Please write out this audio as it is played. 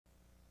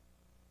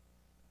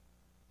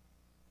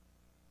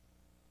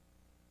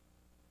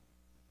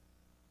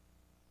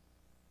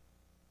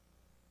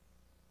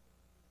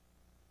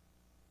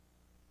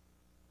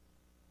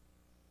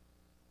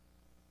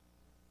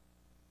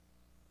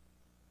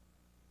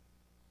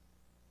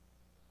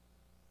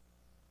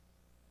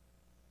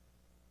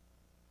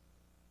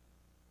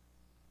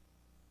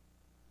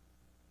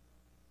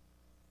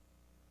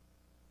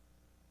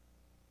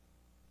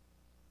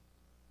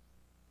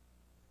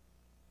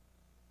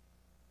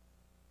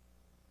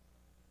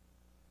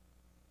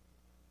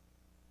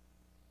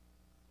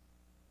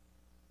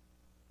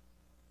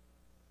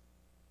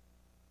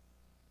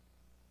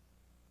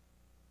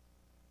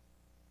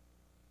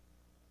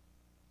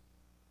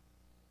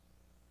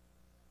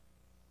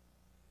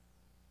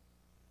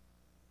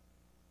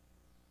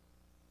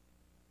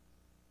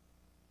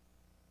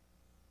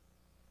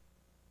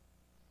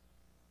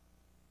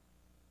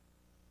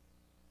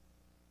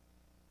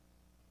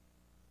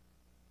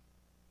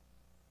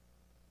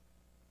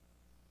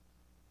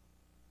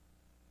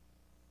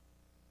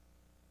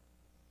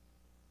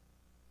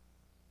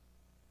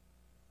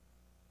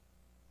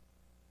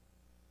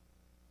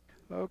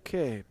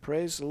Okay,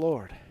 praise the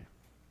Lord.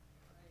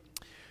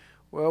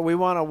 Well, we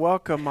want to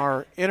welcome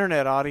our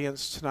internet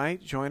audience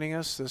tonight joining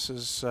us. This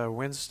is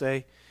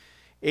Wednesday,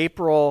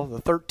 April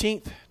the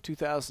 13th,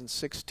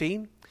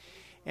 2016.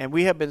 And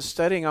we have been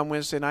studying on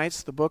Wednesday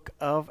nights the book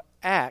of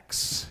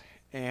Acts.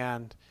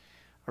 And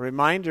a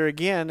reminder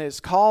again, it's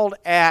called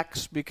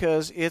Acts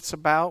because it's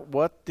about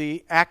what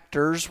the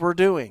actors were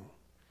doing.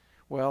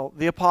 Well,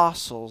 the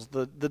apostles,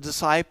 the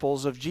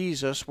disciples of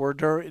Jesus were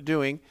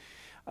doing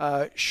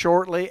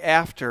shortly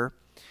after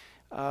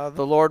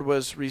the Lord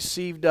was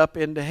received up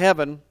into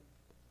heaven.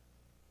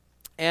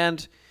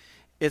 And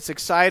it's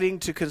exciting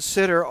to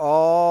consider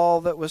all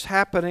that was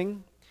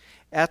happening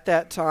at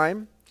that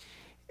time.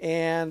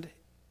 And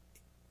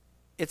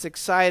it's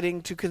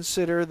exciting to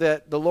consider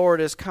that the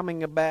Lord is coming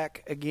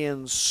back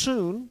again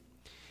soon.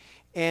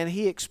 And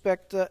He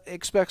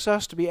expects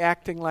us to be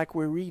acting like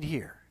we read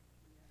here.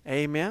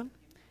 Amen?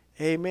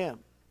 Amen.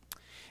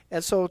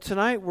 And so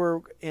tonight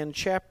we're in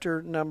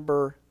chapter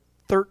number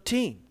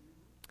 13.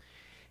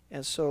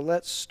 And so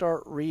let's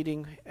start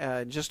reading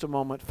in just a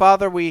moment.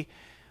 Father, we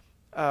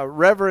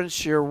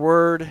reverence your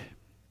word.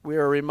 We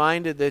are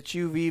reminded that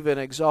you've even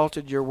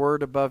exalted your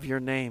word above your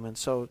name. And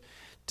so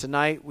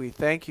tonight we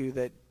thank you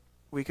that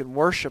we can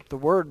worship the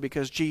word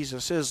because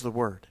Jesus is the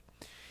word.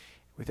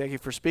 We thank you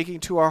for speaking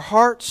to our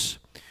hearts.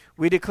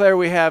 We declare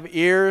we have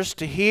ears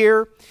to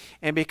hear,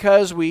 and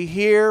because we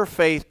hear,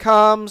 faith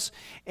comes,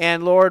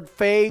 and Lord,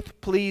 faith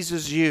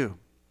pleases you.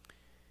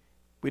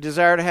 We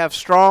desire to have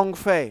strong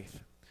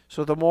faith,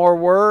 so the more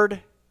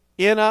word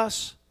in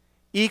us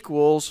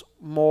equals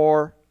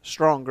more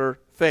stronger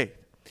faith.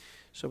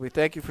 So we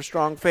thank you for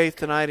strong faith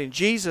tonight in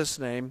Jesus'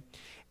 name.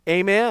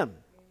 Amen.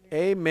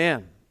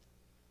 Amen.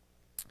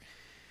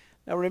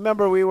 Now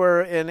remember, we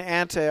were in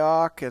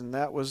Antioch, and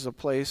that was the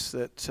place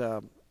that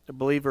the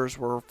believers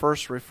were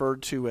first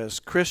referred to as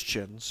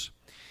Christians.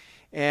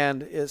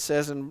 And it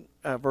says in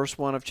verse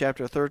 1 of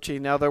chapter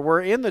 13, now there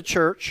were in the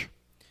church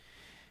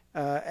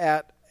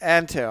at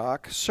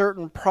Antioch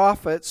certain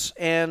prophets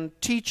and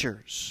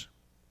teachers.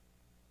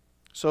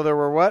 So there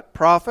were what?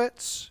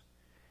 Prophets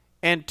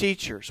and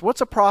teachers. What's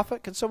a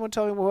prophet? Can someone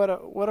tell me what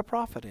a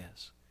prophet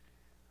is?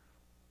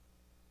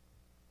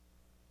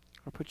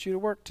 I'll put you to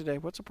work today.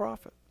 What's a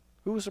prophet?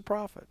 Who is a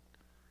prophet?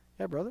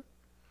 Yeah, brother?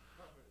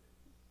 Prophet,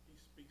 he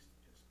speaks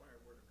the inspired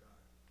word of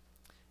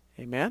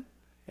God. Amen.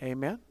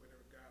 Amen.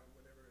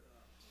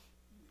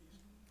 He's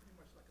pretty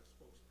much like a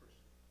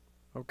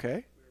spokesperson.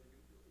 Okay.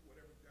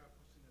 Whatever God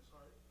puts in his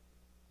heart,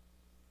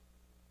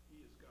 he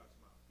is God's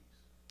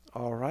mouthpiece.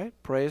 All right.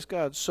 Praise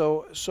God.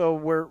 So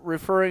we're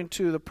referring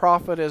to the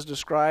prophet as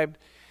described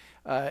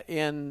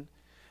in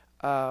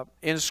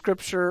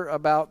Scripture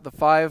about the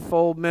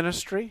fivefold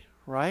ministry,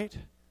 right?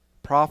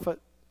 Prophet.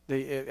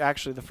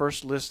 Actually, the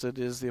first listed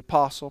is the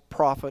apostle,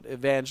 prophet,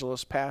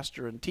 evangelist,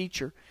 pastor, and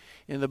teacher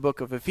in the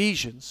book of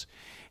Ephesians.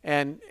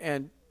 And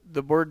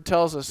the word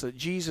tells us that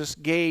Jesus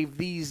gave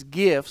these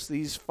gifts,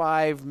 these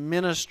five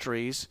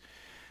ministries,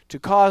 to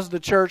cause the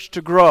church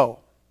to grow,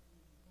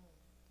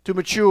 to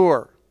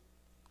mature,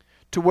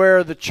 to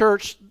where the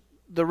church,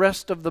 the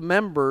rest of the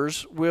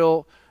members,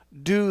 will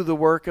do the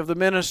work of the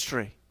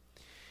ministry.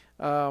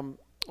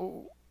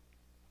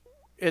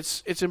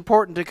 It's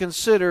important to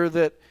consider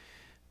that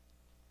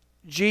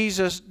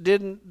Jesus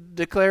didn't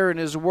declare in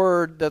His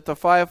Word that the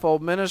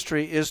fivefold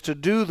ministry is to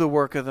do the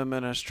work of the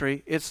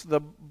ministry. It's the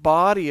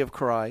body of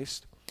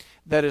Christ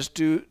that is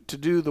to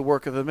do the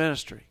work of the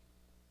ministry.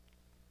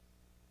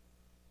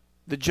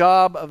 The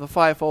job of the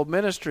fivefold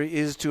ministry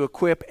is to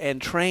equip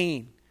and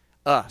train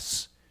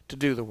us to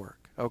do the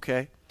work,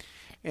 okay?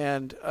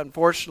 And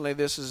unfortunately,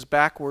 this is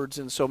backwards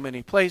in so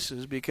many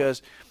places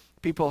because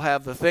people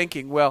have the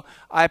thinking, well,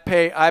 I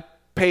pay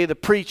the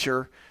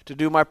preacher to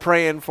do my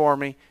praying for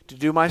me, to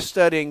do my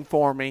studying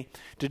for me,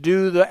 to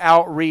do the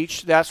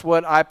outreach. That's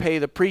what I pay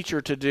the preacher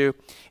to do.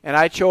 And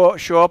I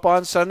show up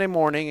on Sunday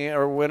morning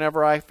or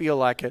whenever I feel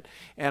like it,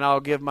 and I'll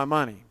give my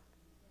money.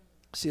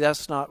 See,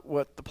 that's not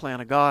what the plan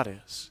of God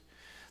is.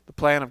 The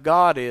plan of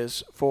God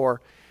is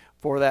for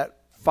that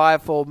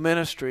fivefold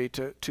ministry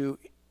to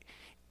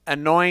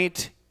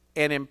anoint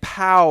and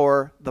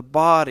empower the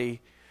body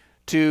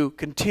to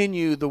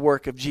continue the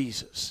work of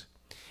Jesus.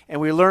 And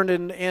we learned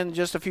in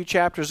just a few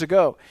chapters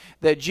ago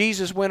that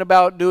Jesus went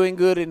about doing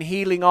good and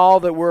healing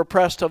all that were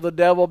oppressed of the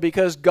devil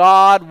because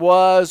God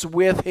was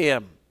with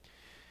Him.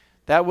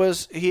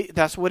 That's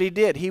what He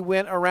did. He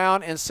went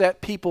around and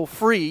set people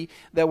free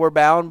that were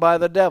bound by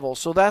the devil.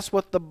 So that's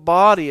what the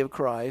body of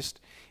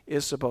Christ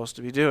is supposed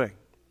to be doing.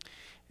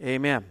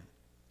 Amen.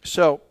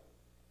 So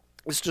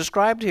it's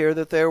described here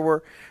that there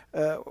were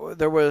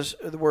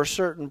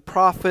certain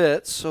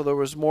prophets. So there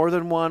was more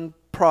than one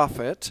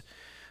prophet.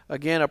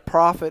 Again, a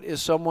prophet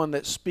is someone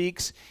that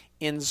speaks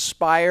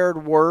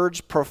inspired words,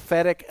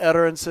 prophetic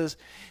utterances.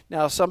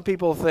 Now, some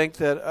people think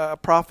that a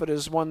prophet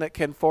is one that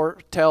can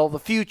foretell the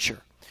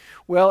future.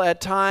 Well,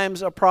 at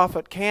times a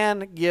prophet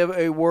can give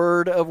a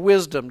word of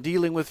wisdom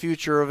dealing with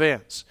future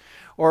events,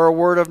 or a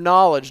word of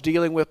knowledge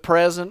dealing with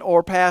present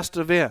or past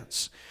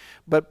events.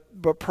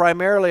 but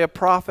primarily a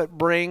prophet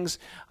brings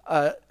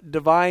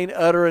divine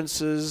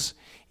utterances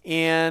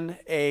in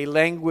a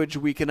language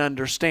we can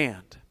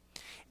understand.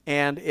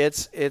 And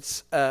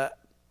it's an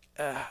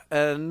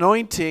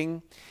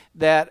anointing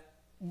that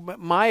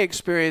my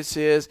experience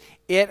is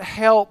it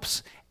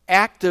helps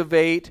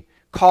activate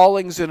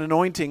callings and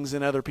anointings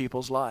in other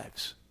people's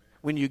lives.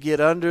 When you get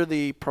under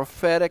the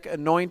prophetic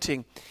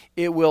anointing,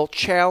 it will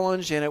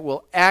challenge and it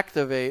will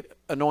activate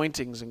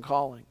anointings and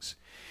callings.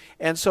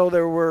 And so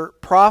there were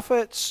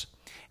prophets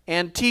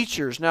and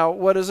teachers. Now,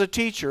 what is a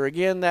teacher?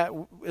 Again, that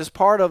is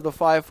part of the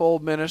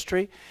fivefold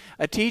ministry.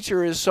 A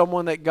teacher is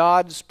someone that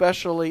God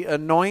specially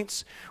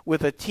anoints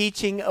with a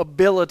teaching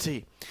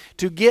ability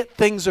to get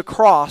things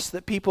across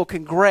that people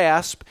can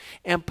grasp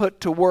and put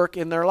to work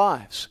in their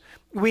lives.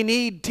 We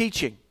need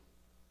teaching.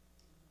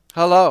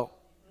 Hello.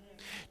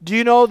 Do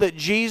you know that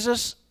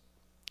Jesus,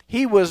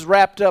 he was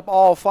wrapped up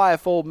all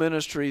fivefold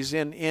ministries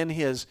in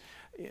his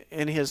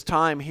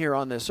time here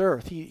on this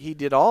earth. He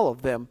did all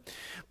of them.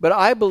 But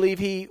I believe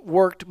he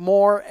worked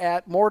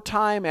more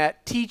time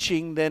at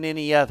teaching than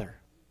any other.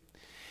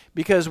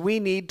 Because we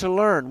need to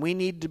learn. We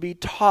need to be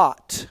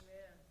taught.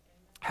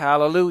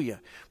 Hallelujah.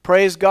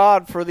 Praise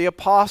God for the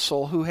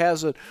apostle who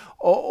has an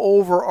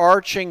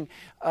overarching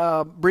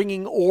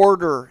bringing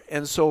order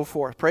and so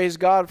forth. Praise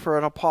God for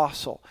an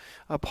apostle.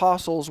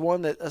 Apostle is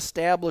one that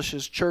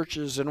establishes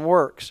churches and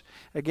works.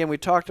 Again, we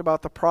talked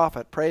about the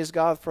prophet. Praise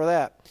God for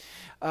that.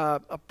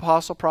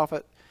 Apostle,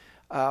 prophet,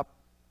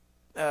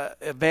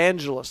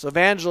 evangelist.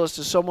 Evangelist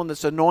is someone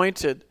that's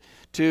anointed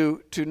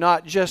to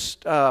not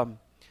just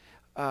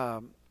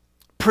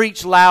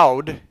preach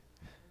loud.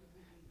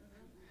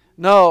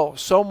 No,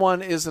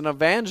 someone is an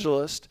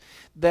evangelist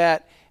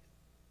that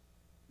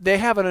they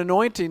have an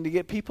anointing to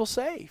get people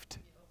saved.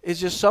 It's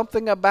just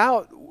something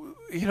about,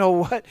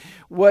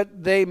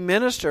 what they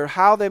minister,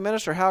 how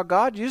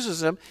God uses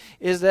them,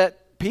 is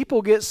that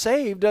people get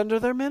saved under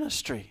their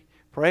ministry.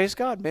 Praise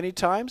God. Many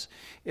times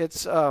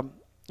it's,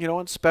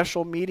 in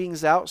special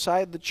meetings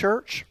outside the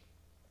church.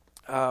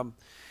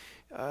 But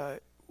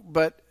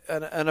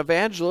an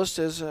evangelist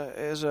is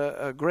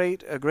a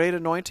great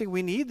anointing.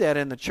 We need that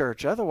in the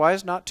church.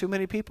 Otherwise, not too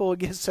many people will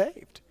get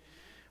saved.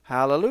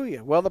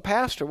 Hallelujah. Well, the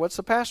pastor, what's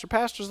the pastor?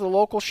 Pastor's the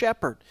local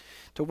shepherd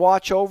to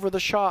watch over the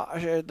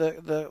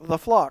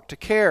flock, to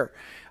care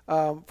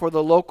for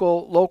the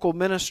local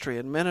ministry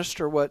and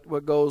minister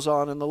what goes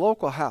on in the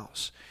local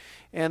house.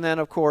 And then,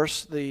 of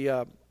course,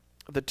 the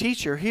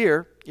teacher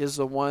here is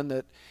the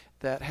one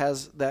that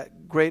has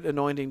that great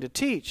anointing to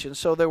teach. And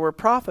so there were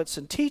prophets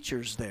and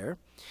teachers there.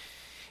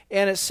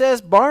 And it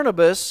says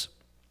Barnabas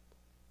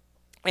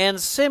and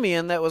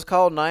Simeon, that was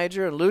called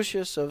Niger, and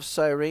Lucius of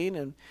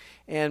Cyrene,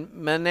 and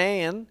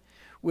Manaen,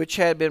 which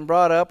had been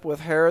brought up with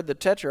Herod the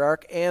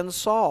Tetrarch, and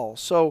Saul.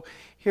 So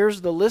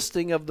here's the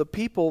listing of the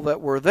people that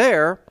were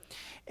there.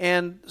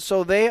 And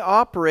so they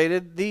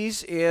operated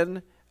these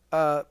in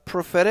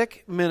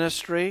prophetic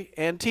ministry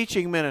and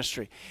teaching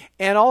ministry.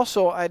 And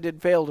also, I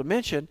did fail to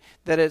mention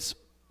that it's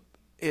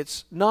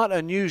not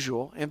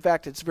unusual. In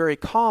fact, it's very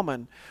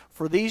common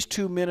for these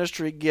two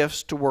ministry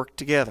gifts to work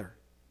together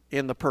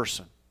in the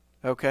person.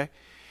 Okay?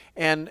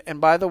 And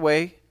by the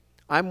way,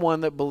 I'm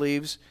one that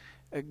believes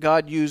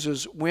God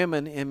uses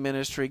women in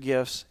ministry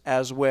gifts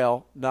as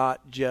well,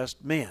 not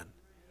just men.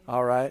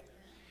 All right?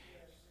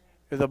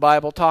 The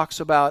Bible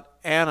talks about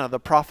Anna, the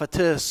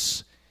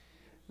prophetess,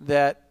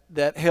 that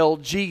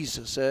held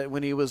Jesus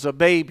when he was a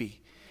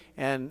baby.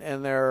 And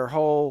there are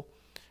whole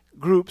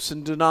groups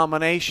and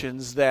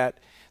denominations that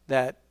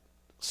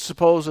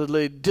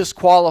supposedly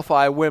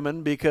disqualify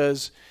women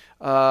because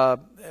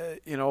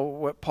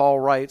what Paul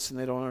writes, and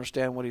they don't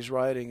understand what he's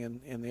writing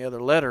in the other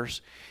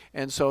letters,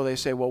 and so they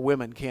say, well,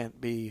 women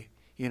can't be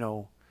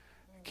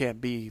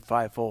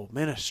fivefold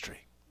ministry.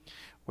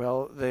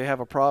 Well, they have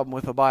a problem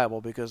with the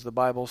Bible because the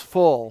Bible's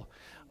full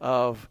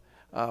of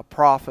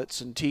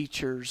prophets and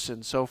teachers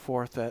and so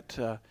forth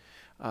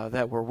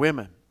that were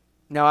women.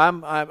 Now,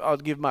 I'll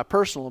give my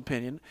personal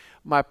opinion.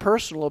 My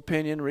personal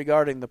opinion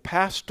regarding the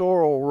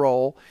pastoral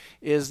role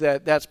is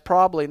that that's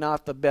probably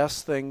not the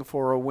best thing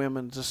for a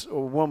woman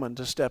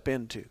to step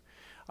into.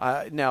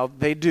 Now,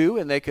 they do,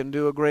 and they can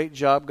do a great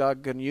job.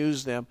 God can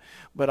use them.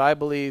 But I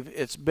believe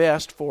it's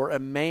best for a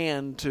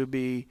man to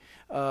be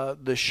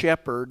the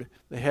shepherd,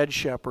 the head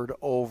shepherd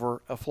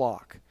over a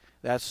flock.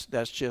 That's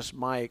just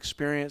my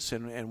experience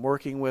and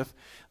working with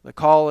the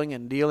calling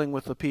and dealing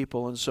with the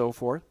people and so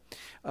forth.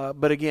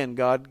 But again,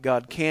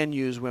 God can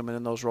use women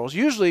in those roles.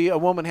 Usually a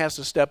woman has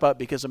to step up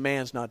because a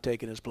man's not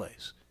taking his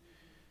place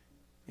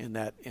in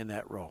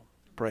that role.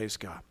 Praise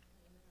God.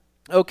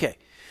 Okay,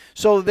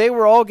 so they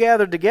were all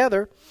gathered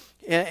together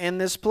in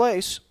this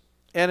place,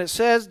 and it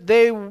says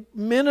they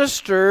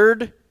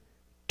ministered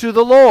to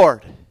the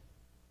Lord.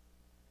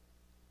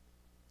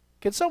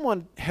 Can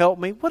someone help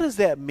me? What does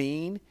that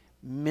mean?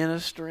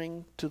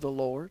 Ministering to the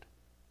Lord?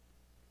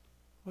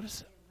 What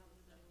is it?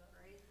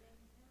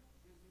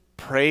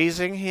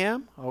 Praising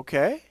Him.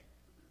 Okay.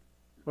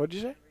 What did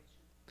you say?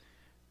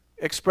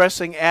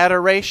 Expressing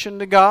adoration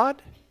to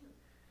God.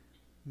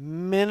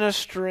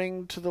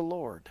 Ministering to the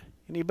Lord.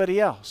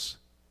 Anybody else?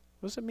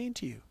 What does it mean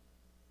to you?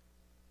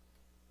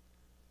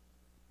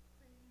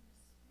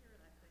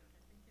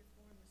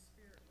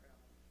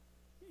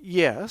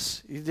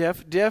 Yes,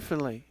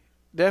 definitely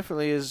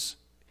is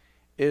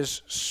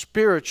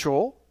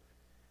spiritual.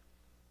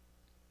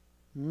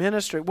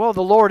 Ministry. Well,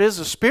 the Lord is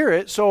a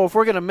spirit, so if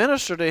we're going to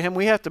minister to Him,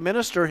 we have to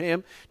minister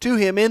to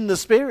Him in the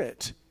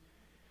Spirit.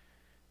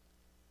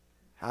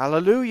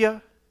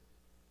 Hallelujah.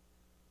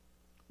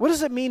 What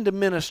does it mean to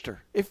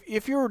minister?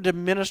 If you were to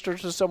minister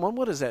to someone,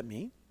 what does that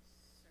mean?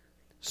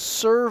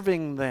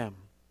 Serving them.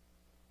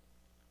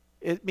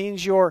 It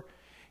means you're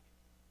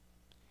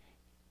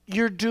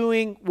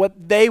doing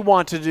what they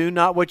want to do,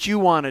 not what you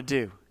want to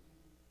do.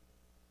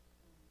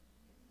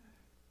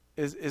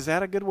 Is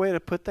that a good way to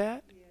put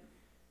that?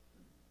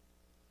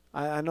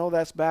 I know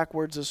that's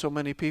backwards to so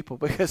many people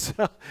because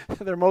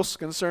they're most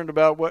concerned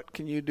about what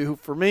can you do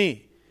for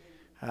me.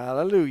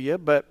 Hallelujah.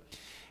 But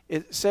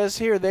it says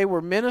here they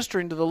were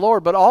ministering to the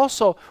Lord, but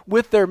also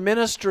with their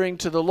ministering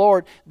to the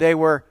Lord, they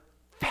were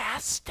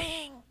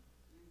fasting.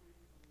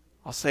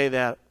 I'll say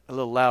that a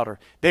little louder.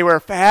 They were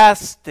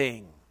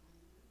fasting.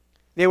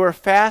 They were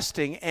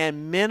fasting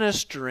and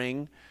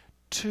ministering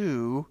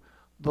to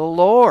the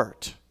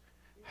Lord.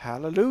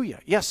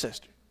 Hallelujah. Yes,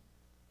 sister.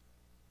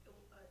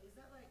 Is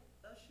that like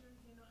ushers?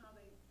 You know how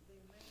they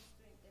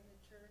ministering in the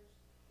church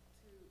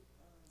to?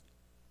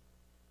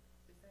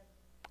 Is that?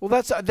 Well,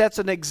 that's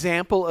an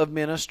example of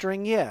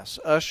ministering. Yes,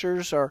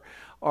 ushers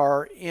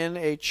are in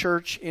a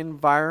church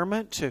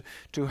environment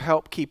to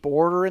help keep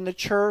order in the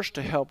church,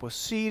 to help with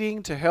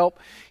seating, to help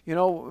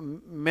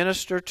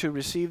minister to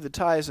receive the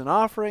tithes and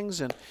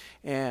offerings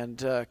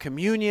and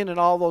communion and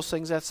all those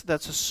things.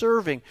 That's a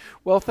serving.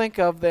 Well, think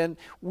of then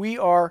we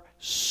are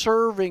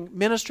serving,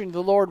 ministering to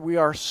the Lord. We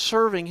are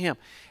serving Him.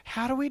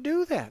 How do we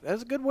do that?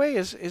 That's a good way.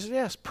 Is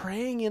yes,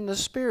 praying in the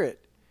Spirit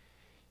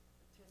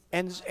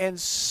and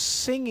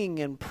singing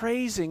and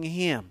praising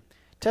Him.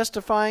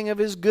 Testifying of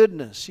His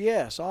goodness.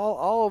 Yes,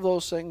 all of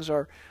those things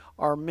are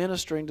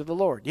ministering to the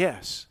Lord.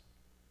 Yes.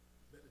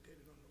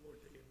 Meditating on the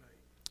Lord day and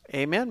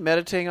night. Amen.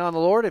 Meditating on the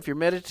Lord. If you're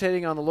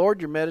meditating on the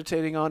Lord, you're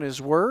meditating on His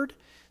Word.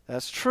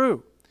 That's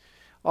true.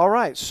 All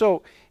right.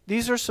 So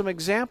these are some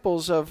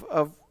examples of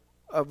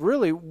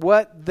really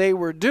what they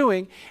were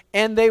doing.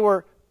 And they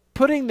were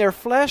putting their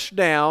flesh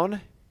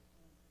down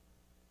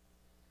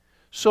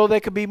so they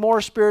could be more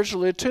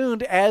spiritually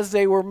attuned as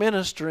they were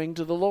ministering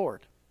to the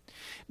Lord.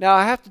 Now,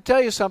 I have to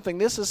tell you something.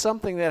 This is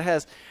something that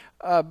has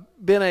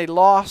been a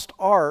lost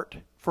art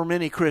for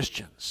many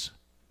Christians.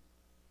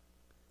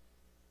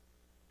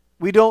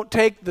 We don't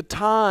take the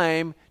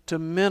time to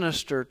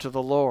minister to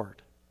the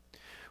Lord.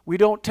 We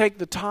don't take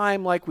the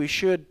time like we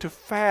should to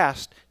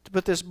fast, to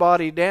put this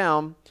body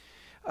down.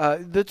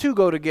 The two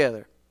go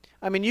together.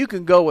 I mean, you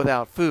can go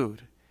without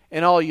food,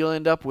 and all you'll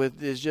end up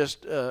with is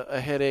just a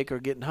headache or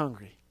getting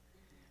hungry.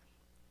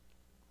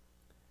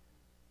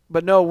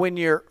 But no, when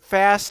you're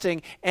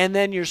fasting and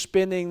then you're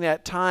spending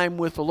that time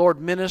with the Lord,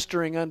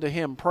 ministering unto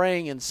Him,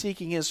 praying and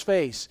seeking His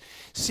face,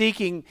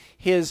 seeking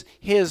His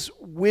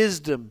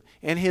wisdom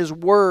and His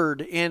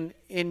word in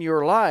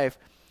your life,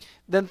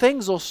 then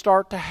things will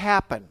start to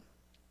happen.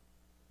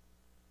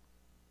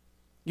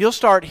 You'll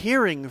start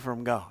hearing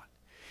from God.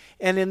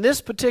 And in this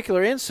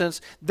particular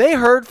instance, they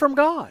heard from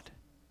God.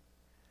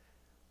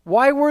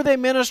 Why were they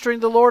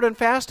ministering to the Lord and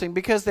fasting?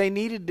 Because they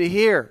needed to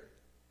hear.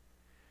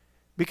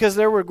 Because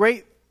there were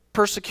great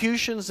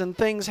persecutions and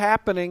things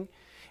happening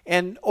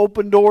and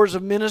open doors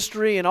of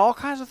ministry and all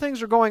kinds of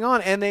things are going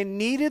on, and they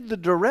needed the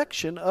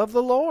direction of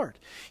the Lord.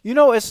 You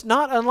know, it's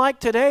not unlike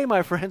today,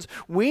 my friends.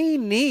 We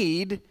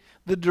need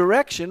the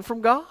direction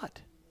from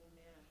God.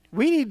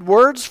 We need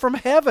words from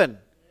heaven.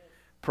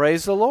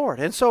 Praise the Lord.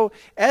 And so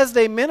as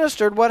they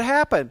ministered, what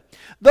happened?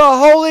 The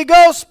Holy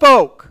Ghost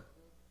spoke.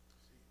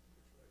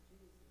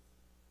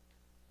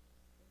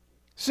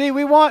 See,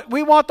 we want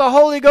the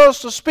Holy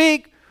Ghost to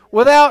speak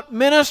without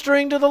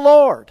ministering to the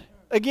Lord.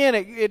 Again,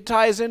 it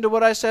ties into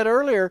what I said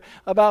earlier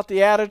about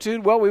the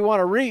attitude, well, we want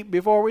to reap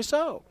before we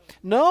sow.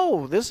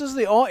 No, this is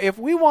if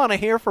we want to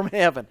hear from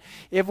heaven,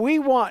 if we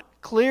want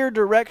clear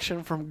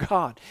direction from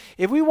God,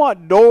 if we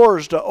want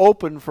doors to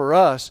open for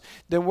us,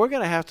 then we're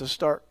going to have to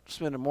start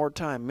spending more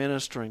time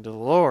ministering to the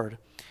Lord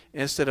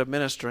instead of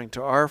ministering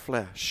to our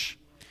flesh.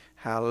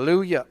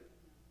 Hallelujah.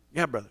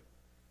 Yeah, brother.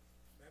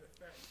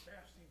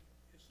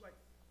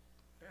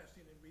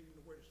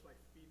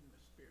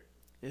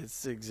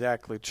 It's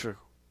exactly true.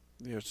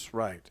 It's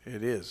right.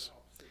 It is.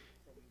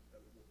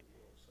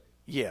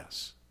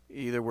 Yes.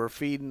 Either we're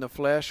feeding the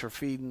flesh or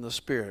feeding the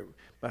spirit.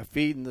 By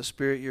feeding the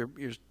spirit, you're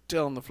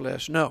telling the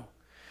flesh no.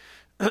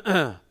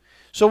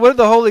 So what did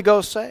the Holy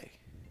Ghost say?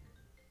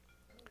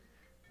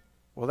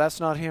 Well, that's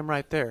not Him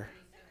right there.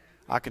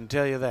 I can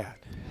tell you that.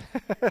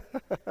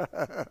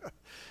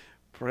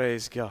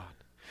 Praise God.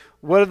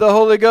 What did the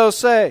Holy Ghost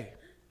say?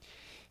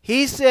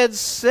 He said,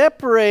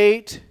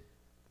 separate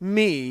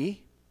me,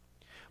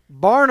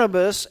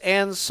 Barnabas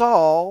and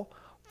Saul,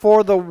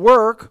 for the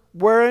work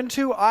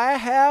whereunto I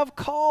have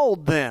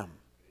called them.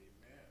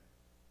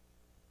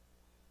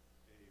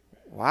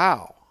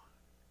 Wow.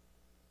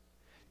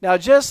 Now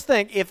just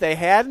think, if they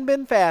hadn't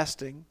been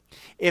fasting,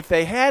 if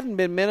they hadn't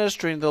been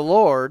ministering to the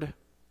Lord,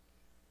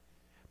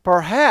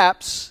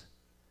 perhaps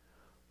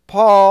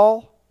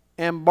Paul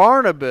and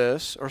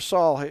Barnabas, or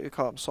Saul, you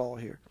call him Saul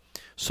here,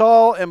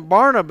 Saul and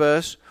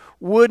Barnabas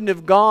wouldn't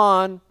have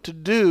gone to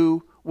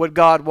do what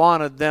God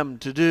wanted them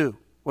to do.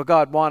 What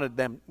God wanted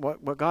them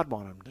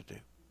to do.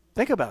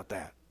 Think about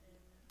that.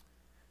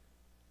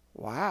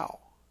 Wow.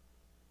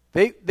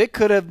 They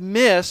could have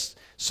missed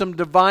some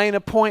divine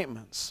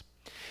appointments.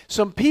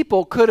 Some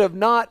people could have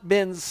not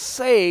been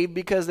saved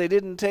because they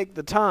didn't take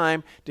the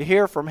time to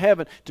hear from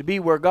heaven to be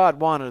where God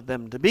wanted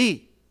them to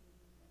be.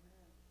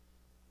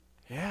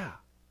 Yeah.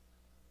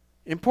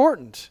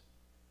 Important.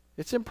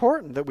 It's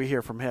important that we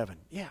hear from heaven.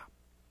 Yeah.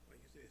 Like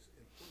you say, it's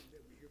important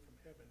that we hear from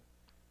heaven.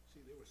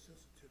 See, they were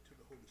sensitive to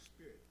the Holy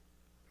Spirit.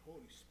 The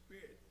Holy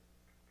Spirit,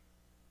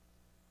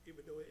 even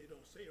though it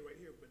don't say it right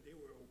here, but they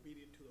were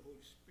obedient to the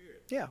Holy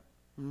Spirit. Yeah.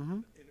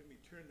 Mm-hmm. And in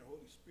return, the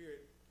Holy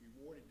Spirit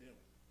rewarded them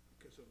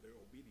because of their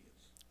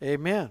obedience.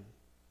 Amen.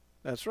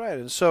 That's right.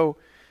 And so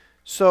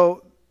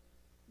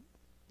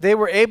they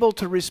were able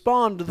to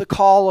respond to the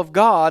call of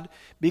God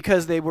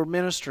because they were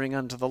ministering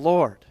unto the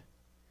Lord.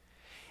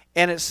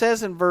 And it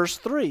says in verse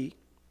 3,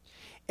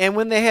 and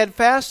when they had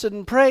fasted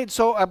and prayed,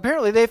 so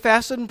apparently they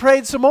fasted and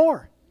prayed some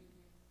more.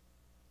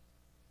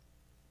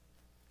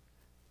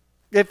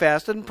 They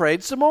fasted and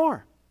prayed some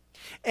more.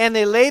 And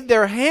they laid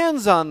their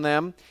hands on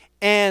them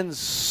and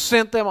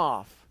sent them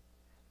off.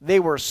 They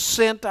were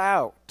sent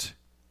out.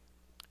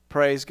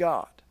 Praise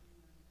God.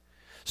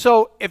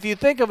 So if you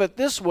think of it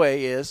this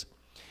way, is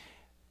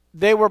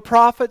they were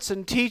prophets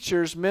and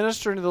teachers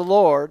ministering to the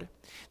Lord.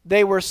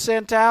 They were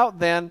sent out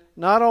then,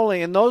 not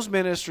only in those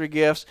ministry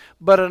gifts,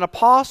 but an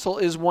apostle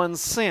is one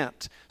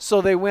sent.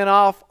 So they went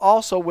off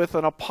also with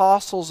an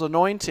apostle's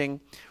anointing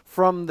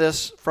from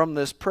this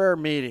prayer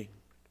meeting.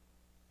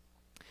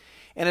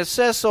 And it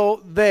says,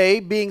 so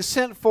they, being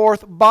sent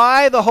forth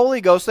by the Holy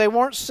Ghost, they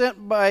weren't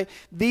sent by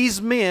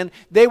these men,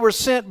 they were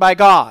sent by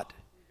God.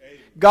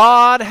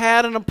 God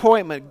had an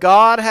appointment.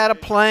 God had a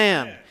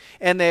plan.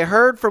 And they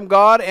heard from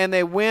God and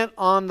they went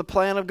on the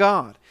plan of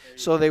God.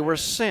 So they were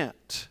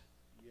sent.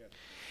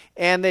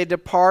 And they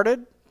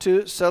departed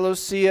to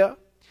Seleucia,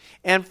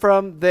 and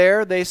from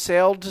there they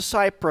sailed to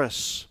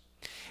Cyprus.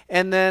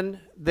 And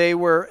then they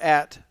were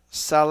at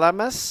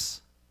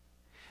Salamis.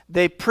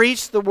 They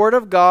preached the word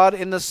of God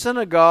in the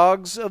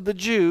synagogues of the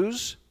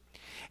Jews,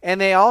 and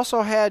they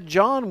also had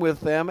John with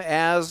them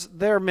as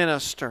their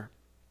minister.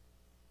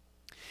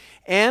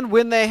 And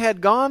when they had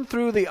gone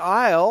through the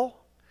isle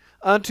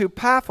unto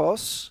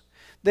Paphos,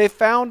 they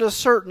found a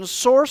certain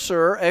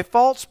sorcerer, a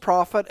false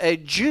prophet, a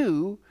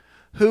Jew,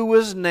 who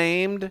was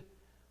named,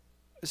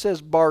 it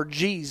says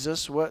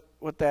Bar-Jesus. What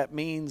that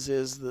means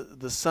is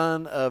the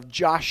son of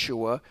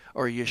Joshua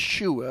or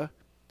Yeshua.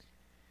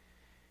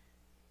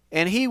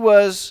 And he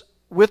was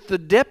with the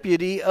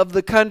deputy of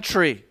the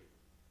country,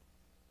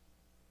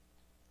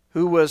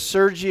 who was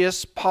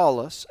Sergius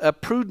Paulus, a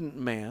prudent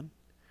man,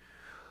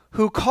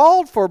 who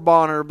called for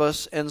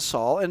Barnabas and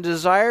Saul and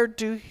desired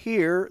to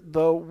hear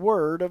the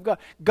word of God.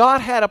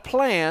 God had a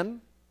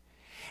plan,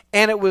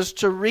 and it was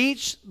to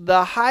reach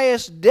the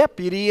highest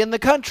deputy in the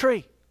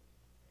country.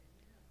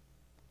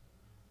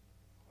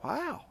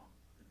 Wow.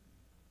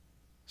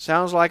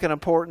 Sounds like an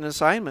important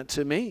assignment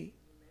to me.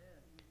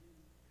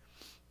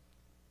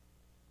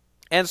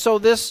 And so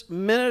this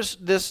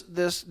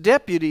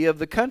deputy of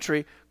the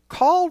country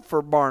called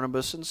for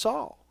Barnabas and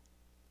Saul.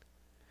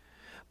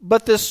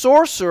 But the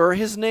sorcerer,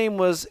 his name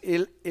was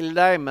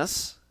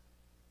Elymas,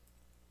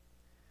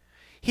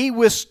 he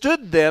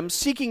withstood them,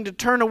 seeking to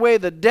turn away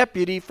the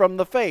deputy from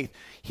the faith.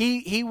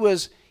 He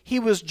was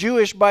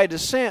Jewish by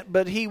descent,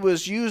 but he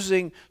was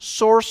using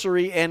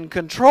sorcery and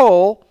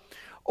control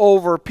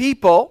over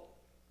people.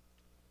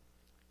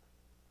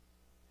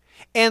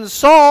 And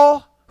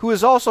Saul, who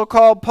is also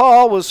called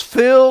Paul, was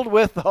filled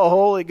with the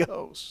Holy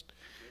Ghost.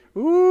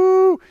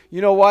 Ooh!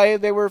 You know why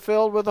they were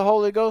filled with the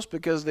Holy Ghost?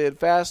 Because they had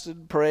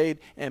fasted, prayed,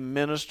 and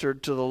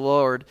ministered to the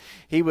Lord.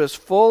 He was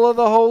full of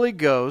the Holy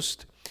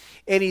Ghost,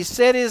 and he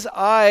set his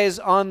eyes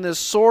on this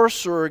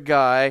sorcerer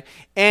guy,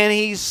 and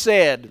he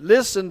said,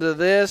 listen to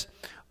this,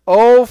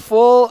 "O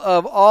full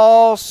of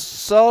all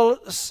subtlety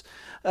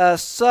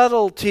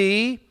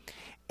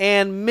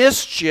and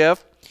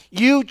mischief,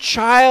 you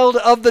child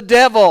of the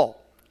devil."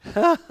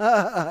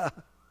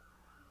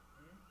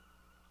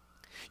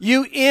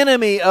 "You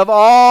enemy of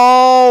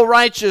all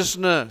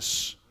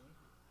righteousness,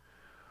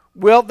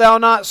 wilt thou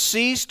not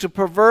cease to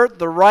pervert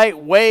the right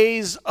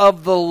ways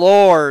of the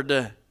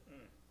Lord?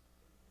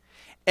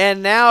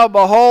 And now,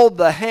 behold,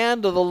 the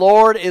hand of the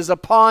Lord is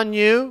upon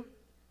you."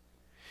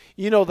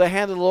 You know, the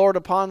hand of the Lord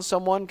upon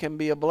someone can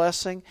be a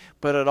blessing,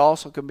 but it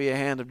also can be a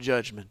hand of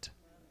judgment.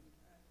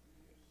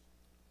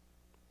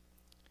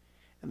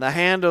 "And the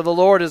hand of the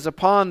Lord is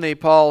upon thee,"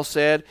 Paul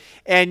said,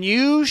 "and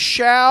you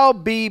shall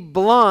be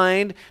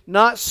blind,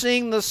 not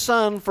seeing the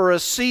sun for a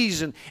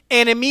season."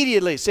 And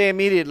immediately, say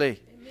immediately.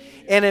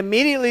 And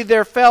immediately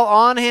there fell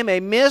on him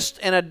a mist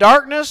and a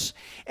darkness,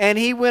 and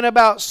he went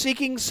about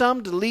seeking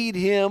some to lead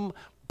him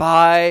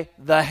by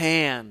the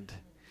hand.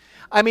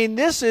 I mean,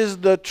 this is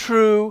the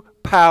true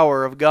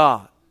power of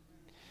God.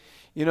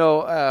 You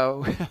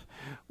know,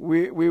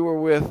 we were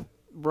with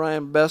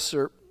Brian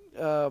Besser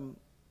and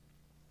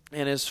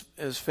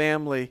his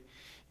family,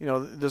 you know,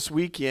 this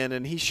weekend,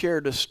 and he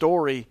shared a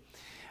story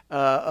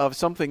of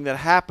something that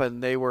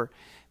happened. They were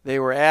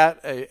at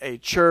a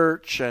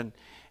church,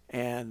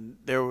 and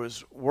there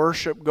was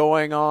worship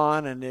going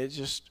on, and it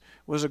just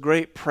was a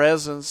great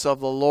presence of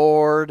the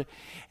Lord.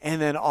 And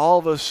then all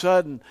of a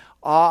sudden,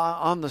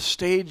 on the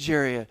stage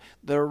area,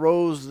 there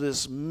rose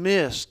this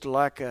mist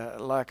like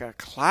a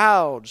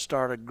cloud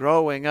started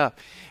growing up.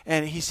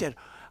 And he said,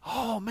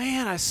 "Oh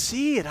man, I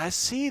see it. I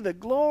see the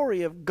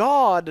glory of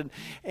God."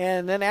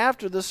 And then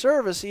after the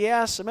service, he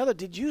asked some other,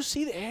 "Did you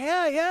see that?"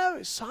 Yeah,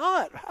 we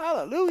saw it.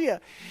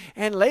 Hallelujah.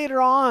 And later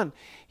on,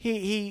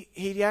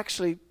 he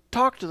actually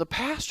talked to the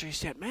pastor. He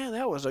said, "Man,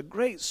 that was a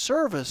great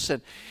service."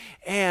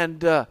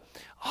 And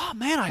 "Oh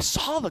man, I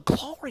saw the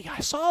glory.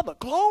 I saw the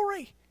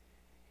glory."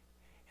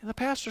 And the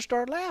pastor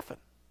started laughing.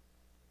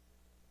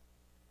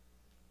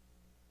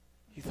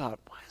 He thought,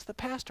 "Why is the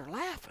pastor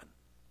laughing?"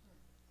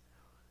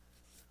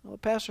 Well, the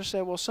pastor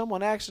said, "Well,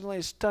 someone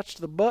accidentally touched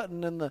the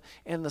button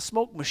and the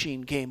smoke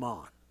machine came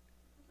on."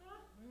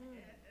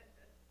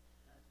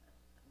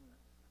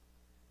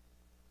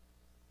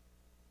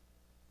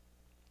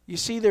 You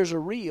see, there's a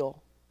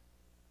real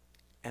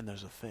and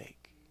there's a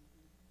fake.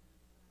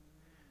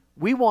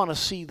 We want to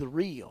see the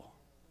real.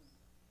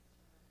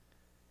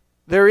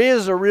 There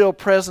is a real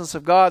presence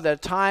of God.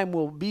 That time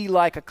will be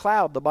like a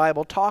cloud. The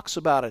Bible talks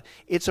about it.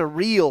 It's a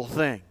real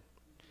thing.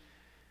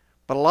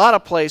 But a lot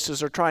of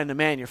places are trying to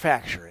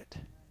manufacture it.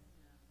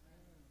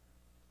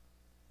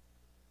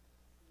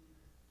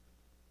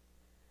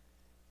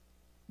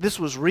 This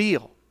was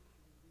real.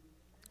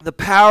 The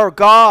power of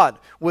God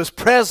was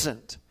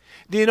present.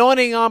 The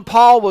anointing on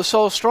Paul was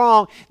so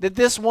strong that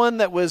this one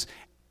that was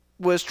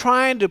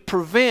trying to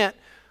prevent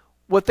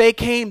what they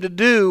came to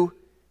do,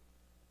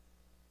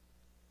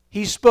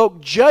 he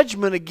spoke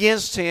judgment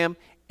against him,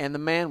 and the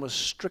man was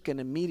stricken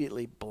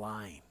immediately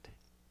blind.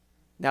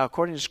 Now,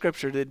 according to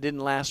Scripture, it didn't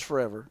last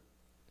forever.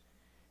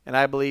 And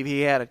I believe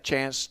he had a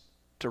chance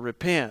to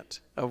repent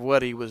of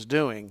what he was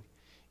doing.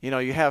 You know,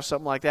 you have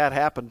something like that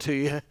happen to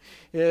you, it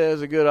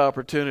is a good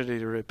opportunity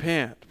to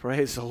repent.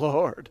 Praise the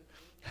Lord.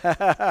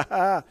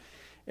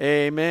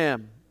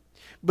 Amen.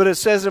 But it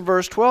says in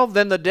verse 12,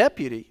 then the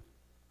deputy,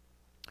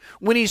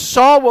 when he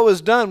saw what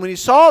was done, when he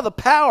saw the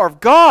power of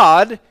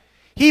God,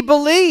 he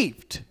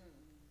believed.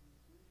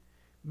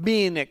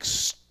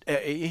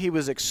 He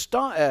was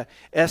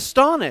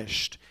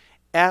astonished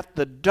at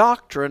the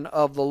doctrine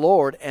of the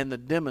Lord and the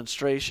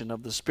demonstration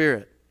of the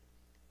Spirit.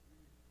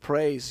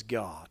 Praise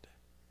God.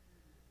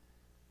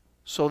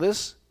 So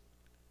this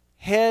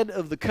head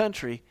of the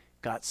country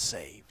got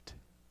saved.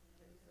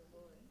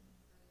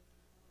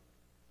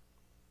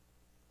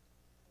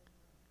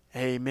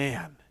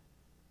 Amen.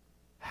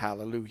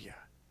 Hallelujah.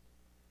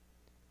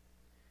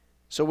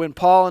 So when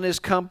Paul and his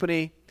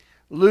company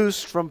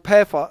loosed from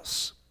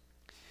Paphos,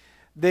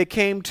 they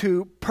came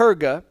to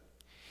Perga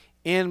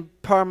in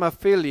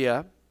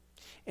Pamphylia,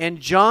 and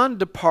John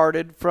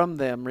departed from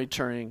them,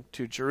 returning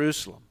to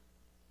Jerusalem.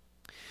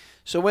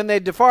 So when they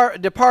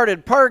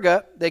departed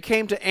Perga, they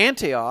came to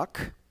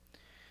Antioch.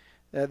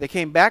 They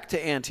came back to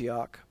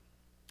Antioch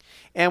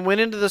and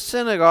went into the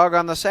synagogue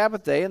on the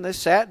Sabbath day, and they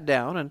sat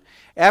down. And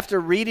after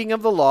reading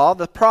of the law,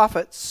 the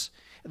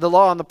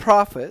law and the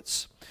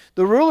prophets,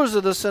 the rulers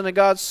of the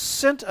synagogue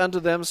sent unto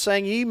them,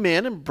 saying, Ye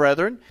men and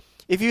brethren,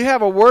 if you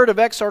have a word of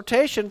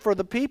exhortation for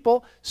the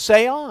people,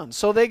 say on.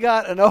 So they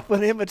got an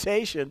open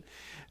invitation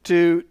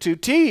to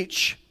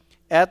teach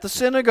at the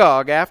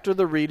synagogue after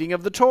the reading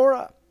of the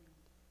Torah.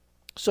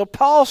 So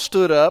Paul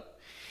stood up,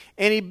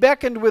 and he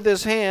beckoned with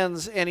his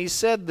hands, and he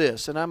said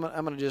this, and I'm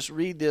going to just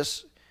read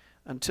this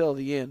until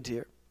the end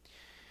here.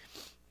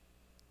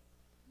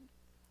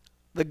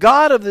 The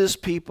God of this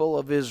people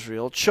of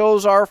Israel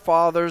chose our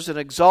fathers and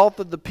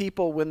exalted the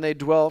people when they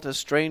dwelt as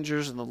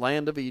strangers in the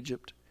land of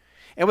Egypt.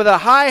 And with a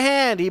high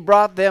hand he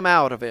brought them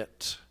out of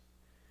it.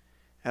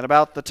 And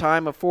about the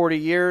time of 40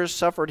 years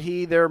suffered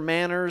he their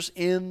manners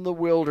in the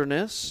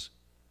wilderness.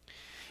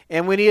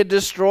 And when he had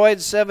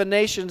destroyed 7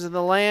 nations in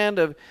the land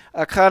of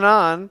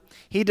Canaan,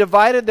 he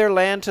divided their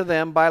land to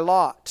them by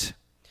lot.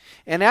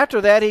 And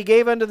after that he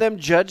gave unto them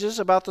judges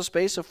about the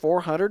space of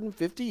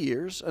 450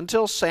 years,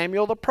 until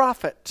Samuel the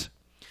prophet.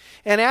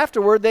 And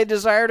afterward they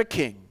desired a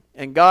king.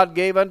 And God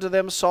gave unto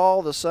them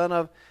Saul the son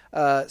of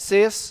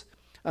Cis,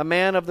 a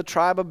man of the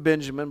tribe of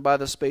Benjamin, by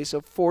the space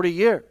of 40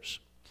 years.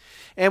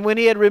 And when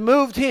he had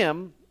removed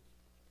him,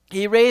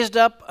 he raised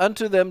up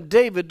unto them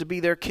David to be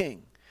their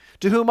king,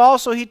 to whom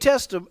also he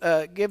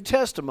gave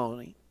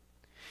testimony,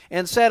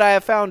 and said, I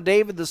have found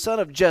David the son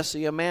of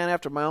Jesse, a man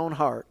after my own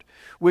heart,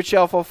 which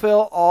shall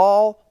fulfill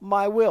all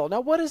my will. Now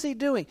what is he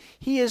doing?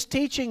 He is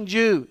teaching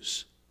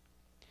Jews.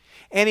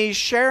 And he's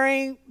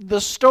sharing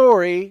the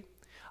story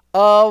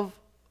of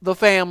the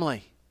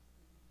family.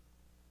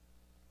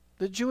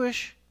 The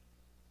Jewish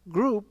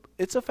group,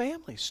 it's a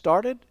family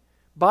started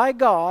by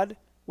God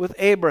with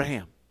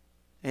Abraham.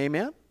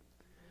 Amen? Amen.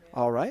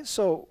 All right,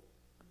 so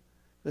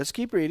let's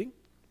keep reading.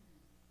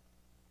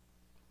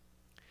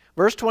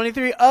 Verse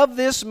 23, of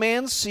this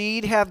man's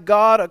seed hath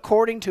God,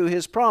 according to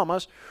his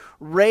promise,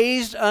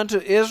 raised unto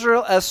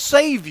Israel a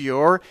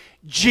Savior,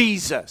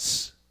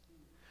 Jesus.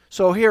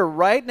 So here,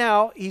 right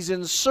now, he's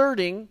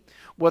inserting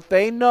what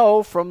they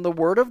know from the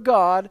Word of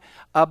God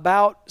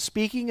about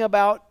speaking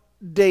about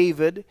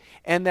David,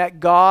 and that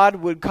God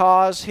would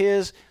cause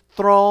his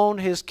throne,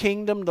 his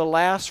kingdom to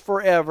last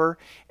forever.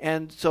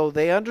 And so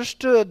they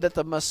understood that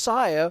the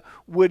Messiah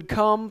would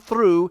come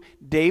through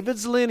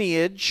David's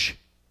lineage.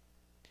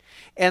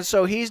 And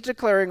so he's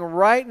declaring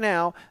right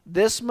now,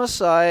 this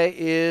Messiah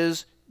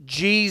is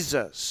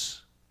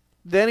Jesus.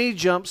 Then he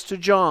jumps to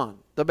John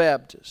the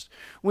Baptist.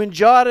 When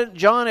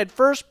John had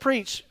first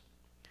preached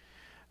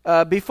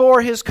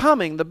before his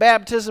coming the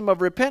baptism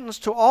of repentance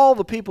to all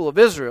the people of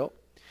Israel,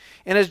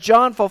 and as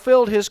John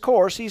fulfilled his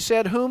course, he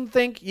said, whom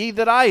think ye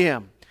that I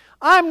am?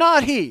 I'm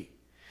not he.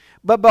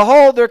 But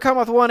behold, there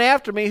cometh one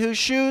after me, whose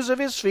shoes of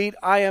his feet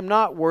I am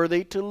not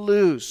worthy to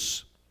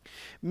loose.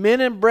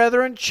 Men and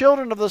brethren,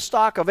 children of the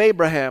stock of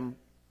Abraham,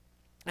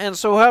 and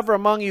soever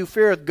among you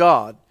feareth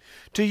God,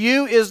 to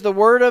you is the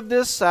word of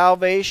this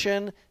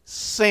salvation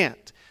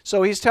sent.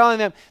 So he's telling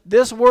them,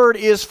 this word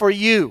is for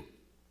you.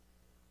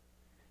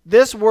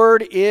 This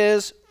word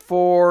is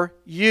for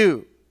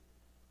you.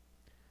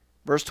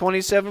 Verse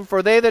 27,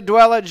 for they that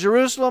dwell at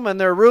Jerusalem and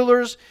their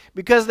rulers,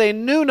 because they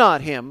knew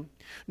not him,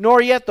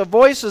 nor yet the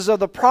voices of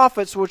the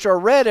prophets which are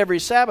read every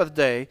Sabbath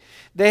day,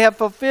 they have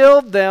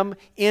fulfilled them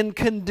in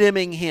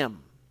condemning him.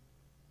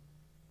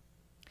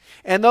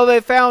 And though they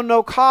found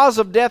no cause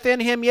of death in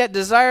him, yet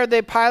desired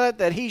they Pilate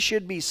that he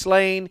should be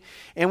slain.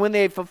 And when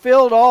they had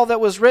fulfilled all that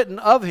was written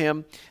of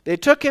him, they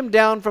took him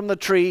down from the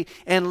tree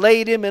and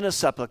laid him in a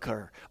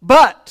sepulchre.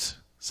 But,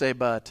 say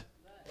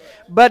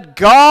but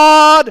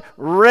God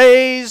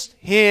raised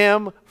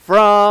him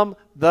from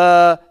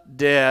the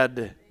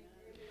dead.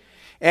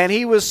 And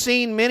he was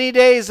seen many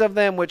days of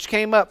them which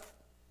came up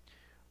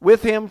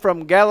with him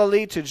from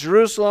Galilee to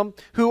Jerusalem,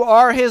 who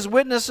are his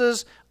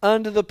witnesses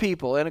unto the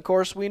people. And of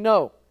course we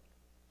know,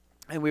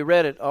 and we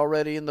read it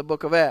already in the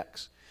book of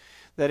Acts,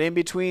 that in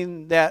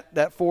between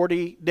that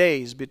 40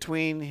 days,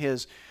 between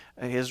his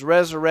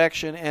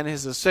resurrection and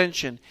his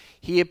ascension,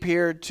 he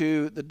appeared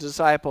to the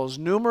disciples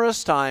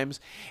numerous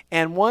times,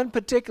 and one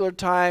particular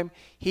time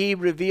he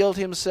revealed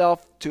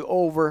himself to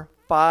over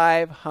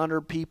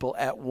 500 people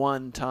at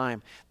one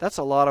time. That's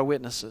a lot of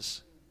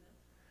witnesses.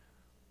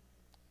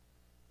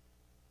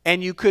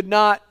 And you could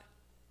not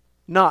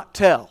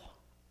tell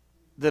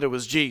that it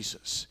was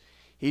Jesus.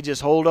 He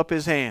just hold up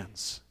his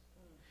hands.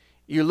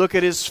 You look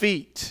at his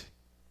feet.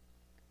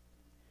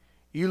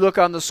 You look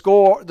on the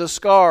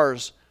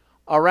scars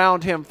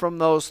around him from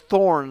those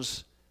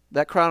thorns,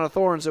 that crown of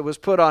thorns that was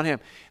put on him.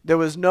 There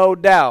was no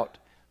doubt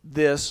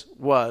this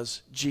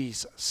was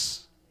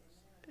Jesus.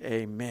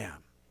 Amen.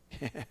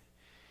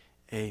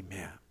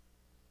 Amen.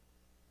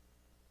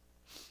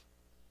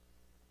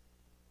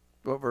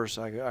 What verse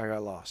I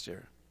got lost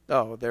here?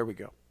 Oh, there we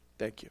go.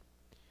 Thank you.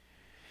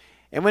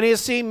 And when he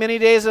has seen many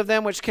days of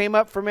them which came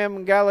up from him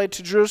in Galilee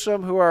to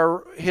Jerusalem, who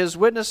are his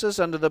witnesses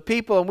unto the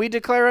people, and we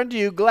declare unto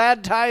you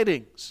glad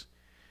tidings.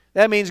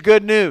 That means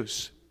good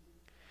news.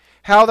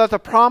 How that the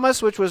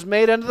promise which was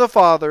made unto the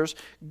fathers,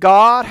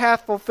 God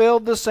hath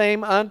fulfilled the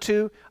same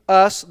unto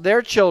us,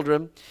 their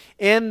children,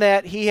 in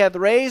that he hath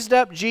raised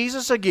up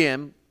Jesus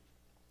again,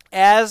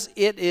 as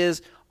it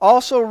is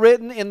also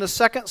written in the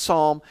second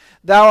psalm,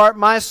 Thou art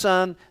my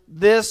son,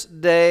 this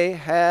day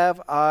have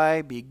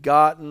I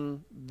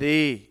begotten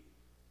thee.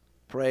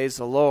 Praise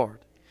the Lord.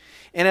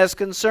 And as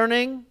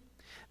concerning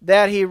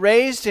that he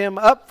raised him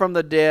up from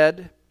the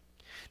dead,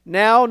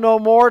 now no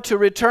more to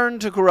return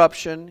to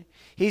corruption,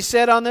 he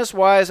said on this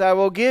wise, I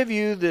will give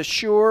you the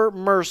sure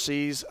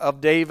mercies of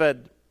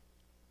David.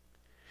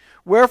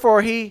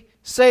 Wherefore he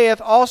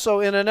saith also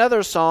in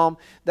another psalm,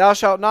 Thou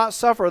shalt not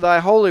suffer thy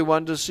Holy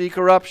One to see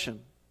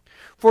corruption.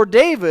 For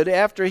David,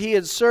 after he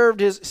had served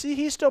his... See,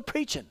 he's still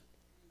preaching.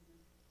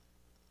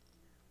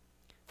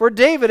 For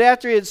David,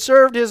 after he had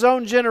served his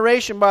own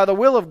generation by the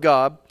will of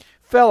God,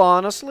 fell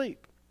on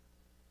asleep,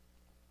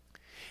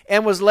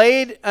 and was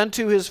laid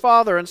unto his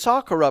father, and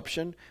saw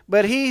corruption.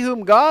 But he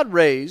whom God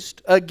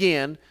raised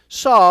again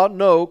saw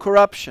no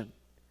corruption.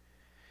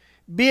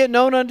 Be it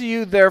known unto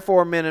you,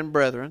 therefore, men and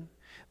brethren,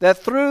 that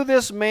through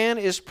this man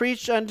is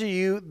preached unto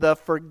you the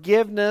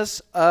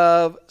forgiveness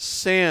of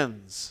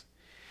sins.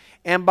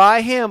 And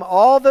by him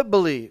all that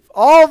believe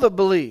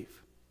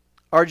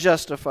are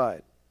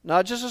justified.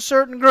 Not just a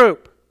certain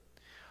group.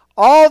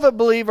 All that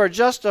believe are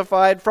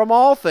justified from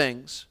all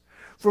things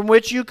from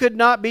which you could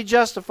not be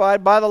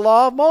justified by the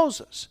law of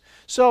Moses.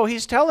 So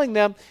he's telling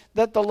them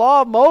that the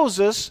law of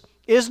Moses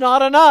is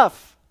not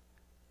enough.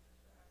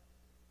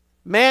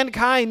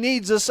 Mankind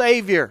needs a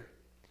Savior.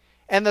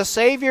 And the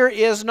Savior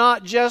is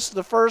not just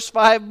the first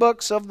 5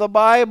 books of the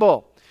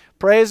Bible,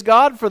 Praise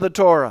God for the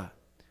Torah.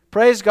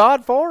 Praise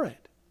God for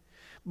it.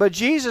 But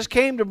Jesus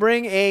came to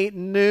bring a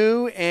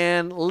new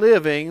and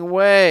living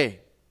way.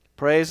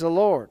 Praise the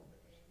Lord.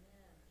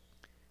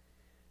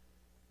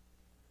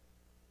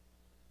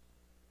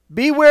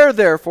 Beware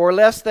therefore,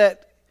 lest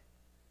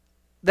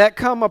that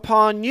come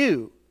upon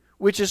you,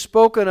 which is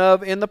spoken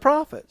of in the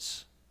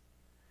prophets.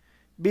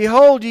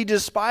 Behold, ye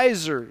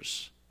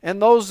despisers,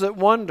 and those that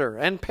wonder,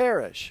 and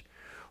perish.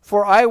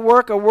 For I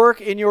work a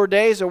work in your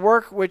days, a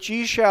work which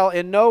ye shall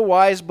in no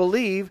wise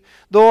believe,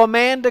 though a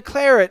man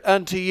declare it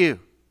unto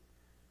you.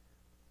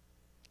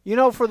 You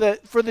know, for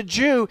the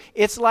Jew,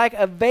 it's like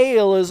a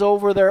veil is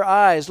over their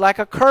eyes, like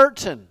a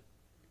curtain.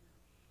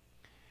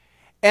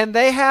 And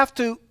they have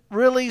to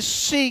really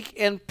seek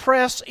and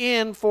press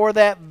in for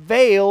that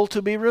veil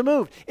to be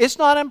removed. It's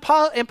not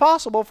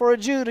impossible for a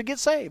Jew to get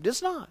saved.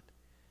 It's not.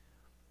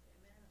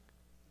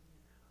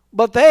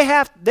 But they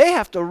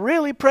have to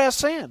really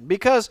press in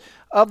because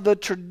of the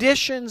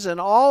traditions and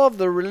all of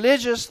the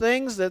religious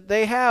things that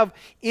they have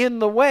in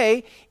the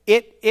way.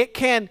 It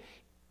can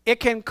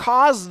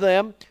cause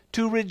them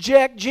to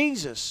reject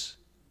Jesus.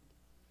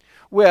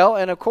 Well,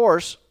 and of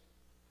course,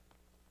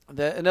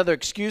 another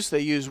excuse they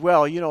use,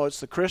 well, you know, it's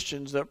the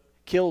Christians that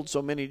killed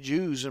so many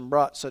Jews and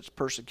brought such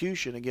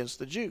persecution against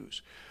the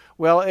Jews.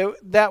 Well,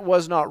 that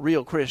was not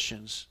real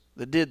Christians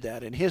that did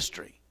that in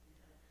history.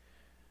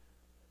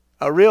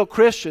 A real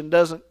Christian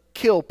doesn't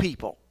kill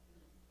people.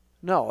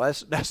 No,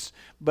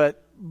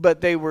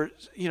 but they were,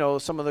 you know,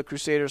 some of the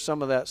Crusaders,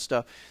 some of that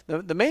stuff.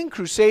 The main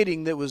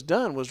crusading that was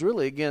done was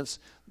really against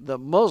the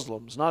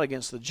Muslims, not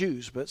against the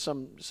Jews, but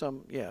some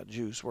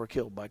Jews were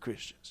killed by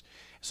Christians.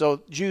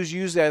 So Jews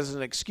use that as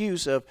an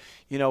excuse of,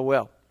 you know,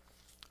 well,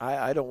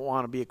 I don't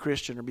want to be a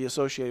Christian or be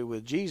associated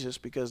with Jesus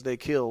because they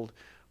killed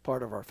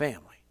part of our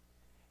family.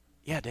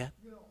 Yeah, Dad?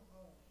 You know,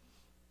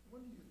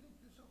 when do you think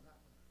this will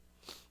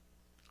happen?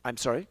 I'm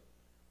sorry?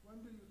 When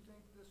do you think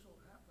this will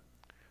happen?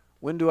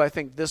 When do I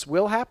think this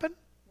will happen?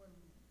 When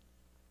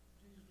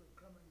Jesus will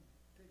come and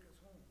take us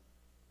home.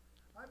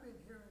 I've been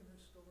hearing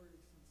this story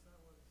since I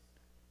was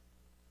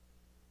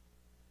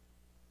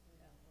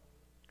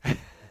in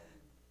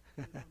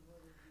the church.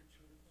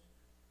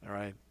 All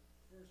right.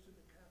 First to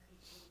the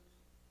Catholic Church,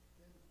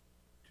 then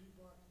 2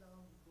 blocks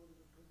down, we go to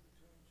the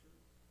Presbyterian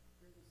Church.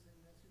 Hear the same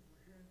message.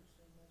 We're hearing the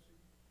same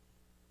message.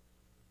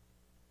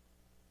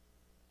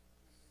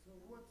 So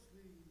what's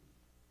the...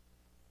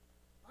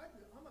 I'm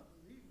a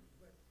believer,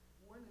 but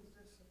when is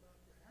this about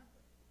to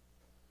happen?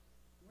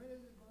 When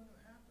is it going to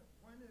happen?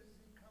 When is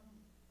he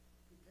coming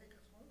to take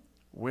us home?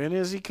 When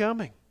is he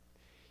coming?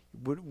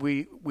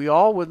 We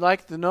all would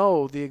like to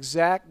know the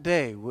exact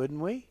day, wouldn't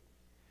we?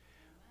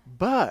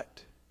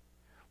 But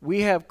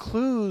we have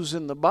clues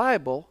in the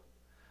Bible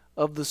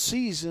of the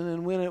season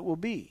and when it will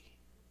be.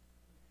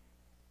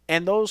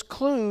 And those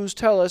clues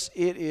tell us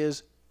it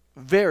is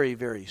very,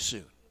 very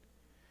soon.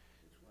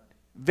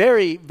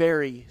 Very,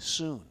 very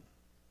soon.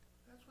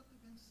 That's what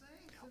they've been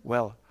saying.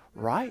 Well,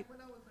 right. When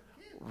I was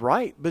a kid.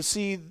 Right. But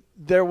see,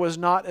 there was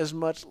not as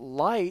much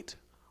light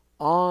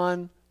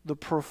on the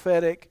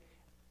prophetic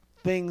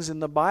things in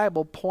the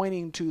Bible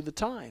pointing to the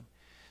time.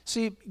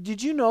 See,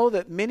 did you know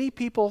that many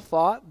people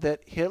thought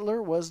that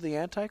Hitler was the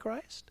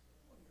Antichrist?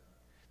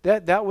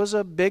 That was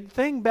a big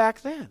thing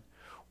back then.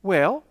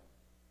 Well,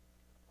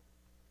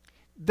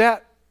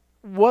 that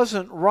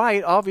wasn't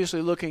right,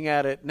 obviously, looking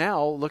at it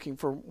now, looking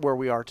for where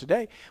we are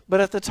today. But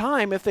at the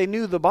time, if they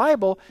knew the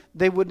Bible,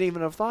 they wouldn't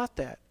even have thought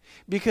that.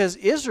 Because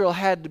Israel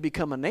had to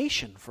become a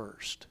nation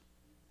first.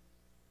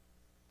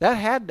 That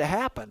had to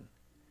happen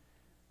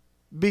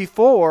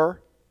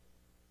before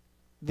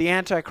the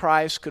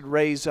Antichrist could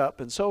raise up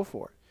and so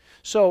forth.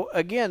 So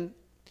again,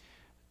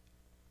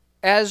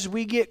 as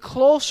we get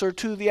closer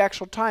to the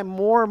actual time,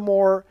 more and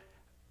more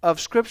of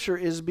Scripture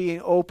is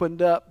being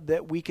opened up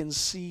that we can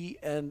see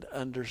and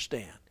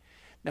understand.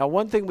 Now,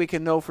 one thing we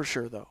can know for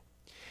sure, though.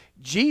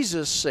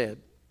 Jesus said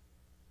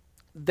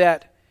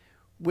that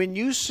when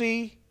you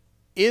see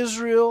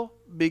Israel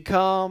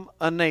become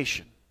a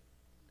nation,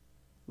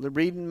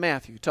 reading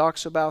Matthew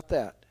talks about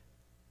that.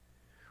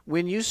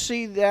 When you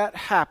see that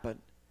happen,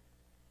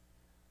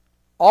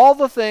 all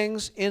the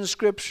things in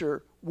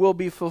Scripture will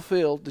be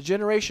fulfilled. The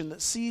generation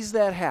that sees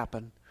that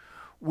happen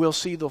will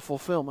see the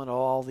fulfillment of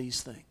all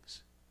these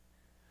things.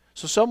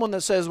 So someone that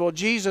says, well,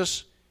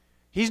 Jesus,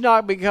 He's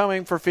not been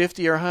coming for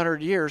 50 or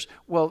 100 years.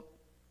 Well,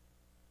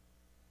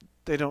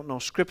 they don't know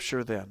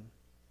Scripture then.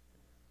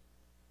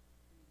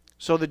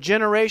 So the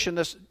generation,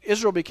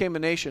 Israel became a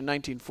nation in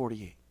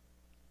 1948.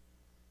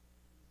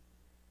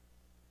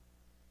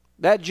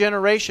 That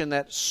generation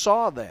that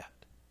saw that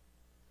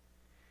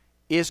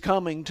is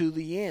coming to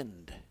the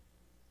end.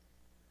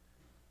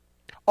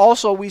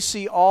 Also, we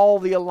see all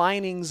the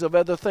alignings of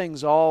other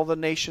things, all the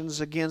nations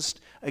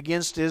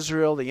against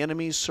Israel, the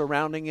enemies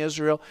surrounding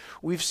Israel.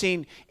 We've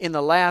seen in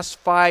the last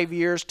 5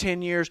 years,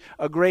 10 years,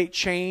 a great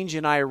change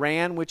in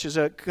Iran, which is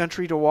a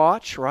country to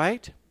watch,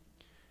 right?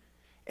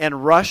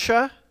 And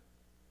Russia.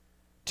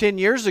 10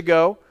 years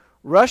ago,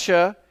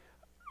 Russia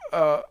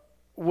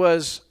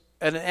was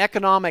an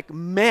economic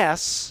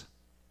mess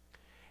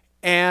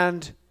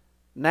And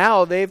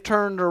now they've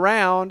turned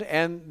around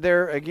and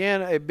they're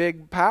again a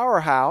big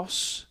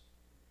powerhouse.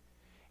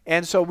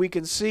 And so we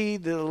can see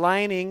the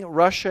lining,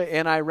 Russia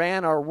and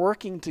Iran are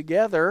working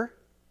together.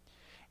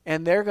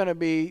 And they're going to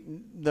be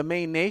the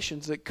main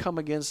nations that come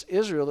against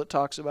Israel that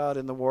talks about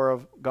in the war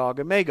of Gog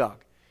and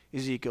Magog,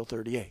 Ezekiel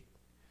 38.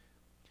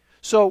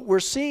 So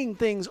we're seeing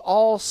things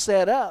all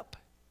set up.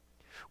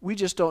 We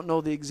just don't know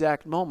the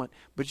exact moment.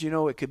 But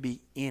it could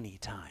be any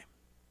time.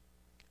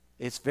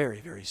 It's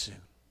very, very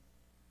soon.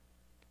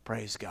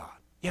 Praise God.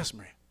 Yes,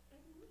 Maria. And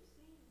we've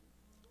seen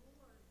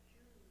more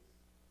Jews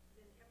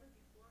than ever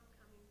before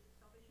coming to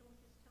salvation,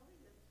 which is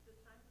telling us the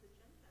time of the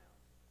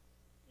Gentiles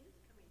is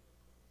coming to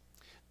a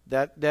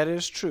close. That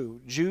is true.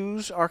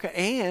 Jews are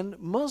and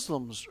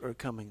Muslims are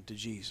coming to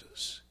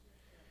Jesus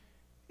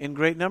in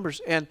great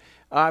numbers. And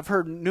I've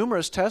heard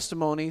numerous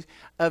testimonies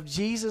of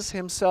Jesus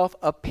himself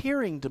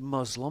appearing to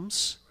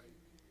Muslims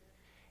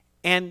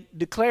and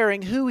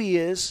declaring who he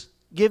is,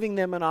 giving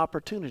them an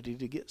opportunity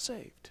to get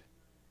saved.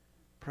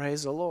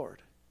 Praise the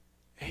Lord.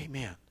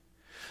 Amen.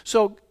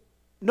 So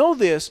know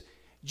this,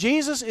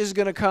 Jesus is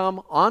going to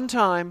come on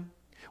time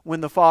when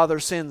the Father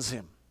sends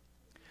him.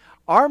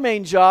 Our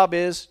main job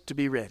is to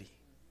be ready.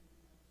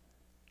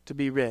 To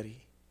be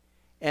ready.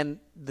 And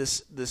the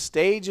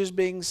stage is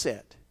being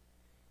set.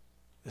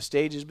 The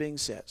stage is being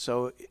set.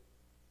 So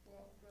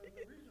Well, the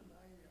reason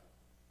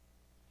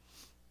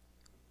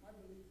I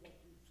believe what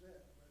you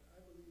said, but I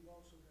believe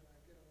also that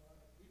I get a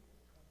lot of people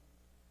coming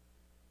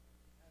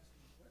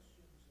asking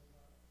questions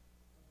about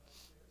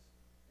this, and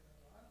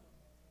a lot of them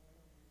are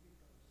falling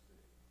because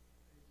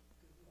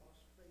they've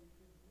lost faith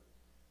in what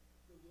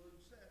the Word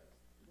says,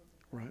 what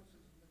the Right.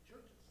 promises in the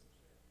churches have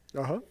said.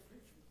 Uh-huh.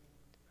 Preachers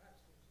and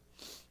pastors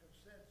have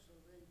said, so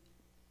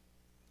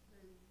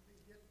they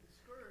get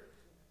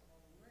discouraged and they fall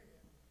away.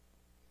 And,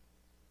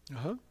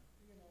 Uh-huh. and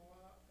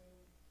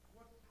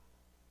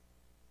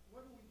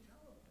what do we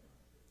tell them?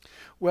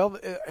 Well,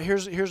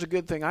 here's a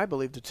good thing I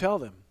believe to tell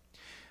them.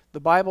 The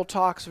Bible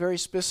talks very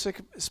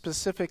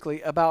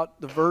specifically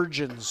about the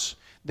virgins.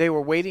 They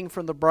were waiting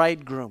for the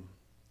bridegroom.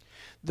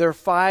 Their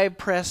 5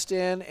 pressed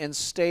in and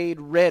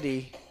stayed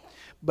ready,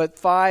 but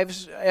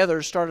 5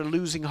 others started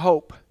losing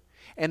hope,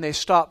 and they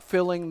stopped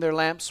filling their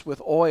lamps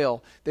with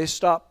oil. They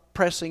stopped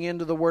pressing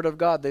into the Word of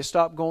God. They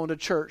stopped going to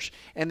church,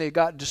 and they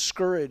got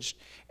discouraged.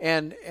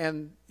 And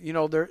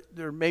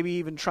they're maybe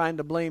even trying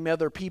to blame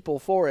other people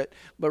for it,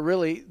 but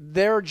really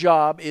their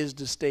job is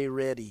to stay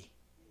ready.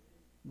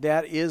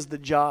 That is the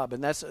job,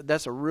 and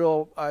that's a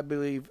real, I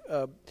believe,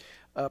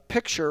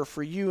 picture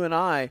for you and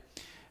I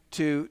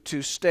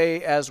to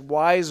stay as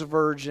wise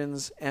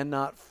virgins and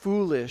not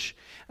foolish.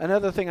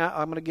 Another thing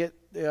I'm going to get,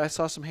 I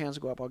saw some hands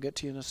go up. I'll get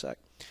to you in a sec.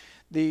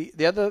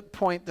 The other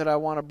point that I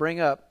want to bring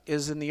up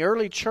is in the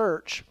early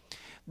church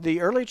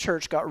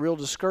got real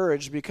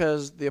discouraged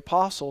because the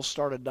apostles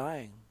started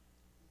dying.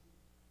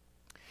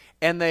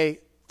 And they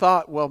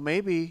thought, well,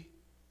 maybe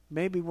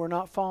we're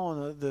not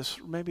following this.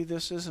 Maybe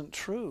this isn't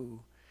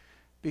true.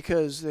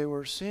 Because they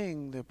were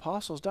seeing the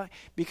apostles die.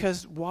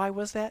 Because why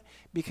was that?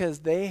 Because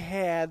they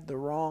had the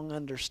wrong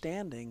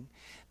understanding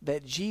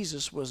that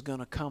Jesus was going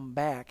to come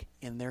back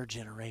in their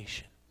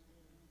generation.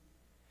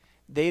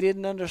 They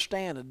didn't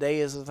understand a day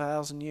is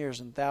 1,000 years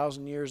and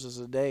 1,000 years is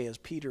a day, as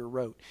Peter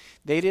wrote.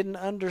 They didn't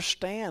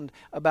understand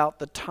about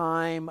the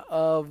time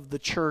of the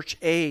church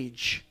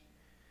age.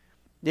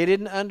 They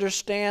didn't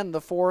understand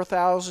the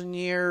 4,000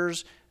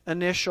 years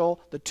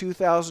initial, the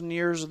 2,000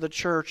 years of the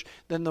church,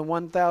 then the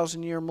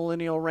 1,000-year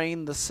millennial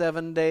reign, the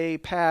 7-day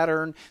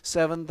pattern,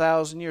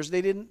 7,000 years.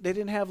 They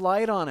didn't have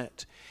light on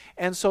it.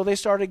 And so they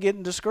started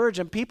getting discouraged,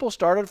 and people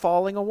started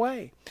falling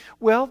away.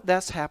 Well,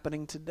 that's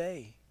happening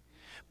today.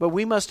 But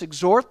we must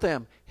exhort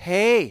them,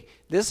 hey,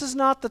 this is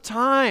not the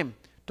time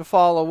to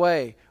fall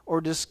away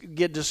or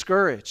get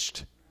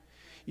discouraged.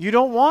 You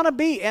don't want to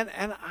be, and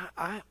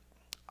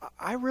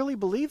I really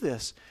believe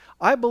this.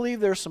 I believe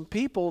there's some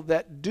people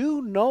that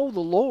do know the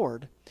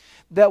Lord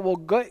that will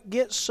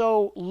get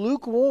so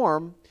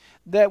lukewarm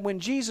that when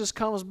Jesus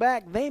comes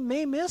back, they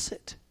may miss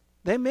it.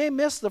 They may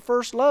miss the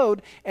first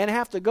load and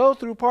have to go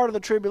through part of the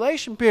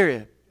tribulation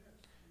period.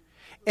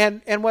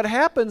 And what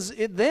happens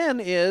then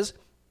is,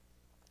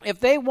 if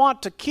they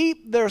want to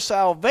keep their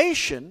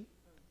salvation,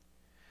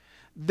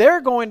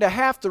 they're going to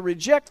have to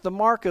reject the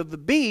mark of the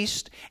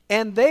beast,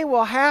 and they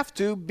will have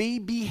to be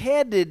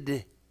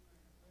beheaded.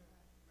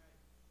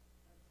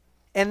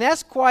 And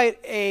that's quite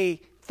a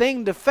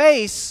thing to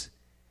face.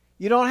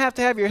 You don't have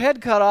to have your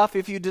head cut off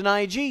if you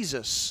deny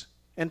Jesus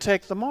and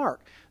take the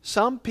mark.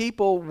 Some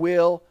people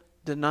will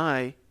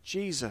deny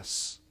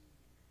Jesus.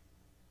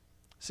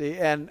 See,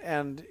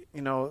 and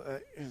you know,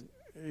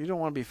 you don't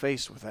want to be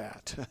faced with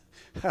that.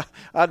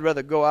 I'd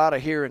rather go out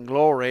of here in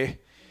glory,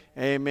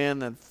 amen,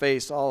 than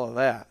face all of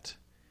that.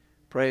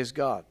 Praise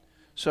God.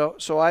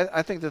 So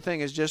I think the thing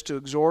is just to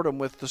exhort them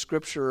with the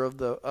scripture of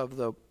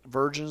the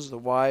virgins, the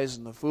wise,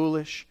 and the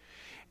foolish.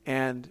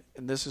 And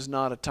this is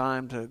not a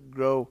time to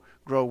grow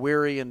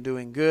weary in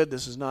doing good.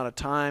 This is not a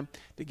time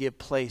to give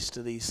place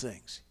to these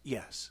things.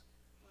 Yes.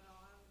 Well,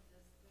 I was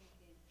just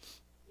thinking,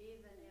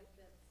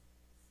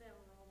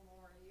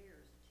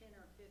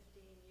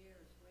 15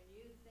 years. When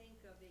you think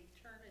of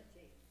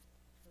eternity,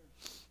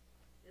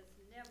 it's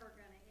never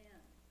going to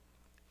end.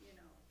 You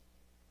know,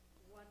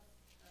 what's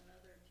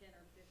another 10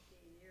 or 15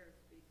 years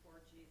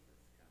before Jesus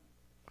comes?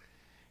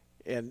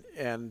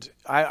 And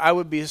I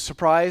would be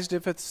surprised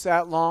if it's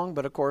that long,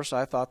 but of course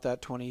I thought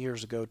that 20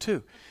 years ago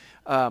too.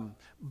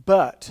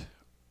 But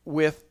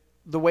with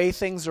the way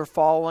things are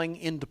falling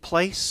into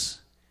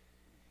place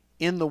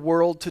in the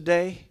world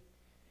today,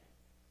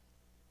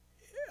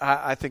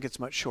 I think it's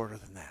much shorter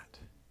than that.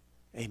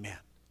 Amen.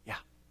 Yeah.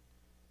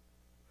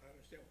 I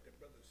understand what that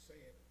brother's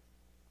saying.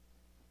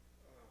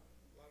 A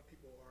lot of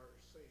people are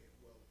saying,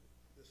 well,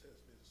 this has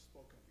been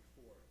spoken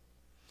before.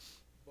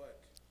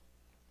 But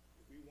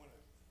if we want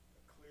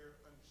a clear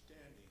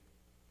understanding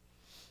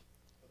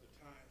of the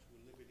times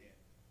we're living in,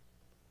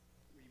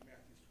 read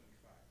Matthew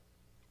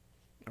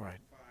 25. All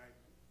right. 5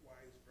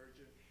 wise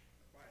virgins,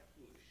 5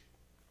 foolish.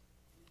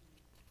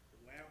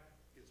 The lamp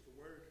is the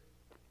word,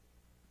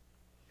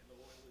 and the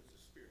oil is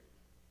the spirit.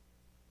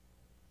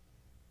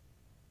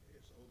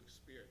 It's the Holy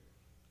Spirit.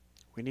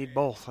 We need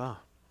both, huh?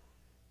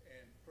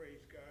 And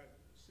praise God.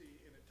 See,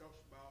 and it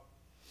talks about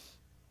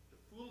the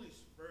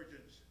foolish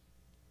virgins.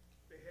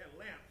 They had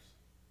lamps,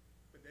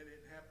 but they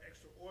didn't have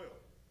extra oil.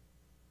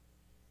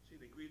 See,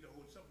 they grieved the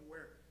Holy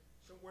somewhere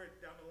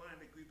down the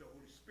line they grieved the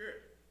Holy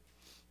Spirit.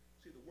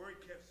 See, the word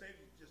can't save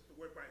you just the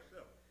word by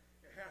itself.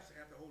 It has to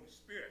have the Holy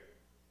Spirit,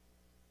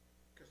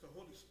 because the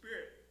Holy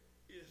Spirit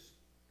is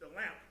the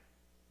lamp.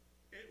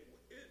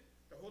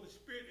 The Holy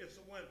Spirit is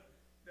the one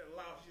that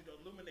allows you to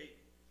illuminate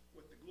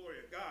with the glory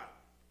of God.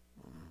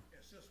 And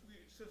since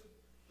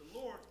the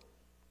Lord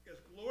is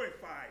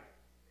glorified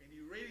and he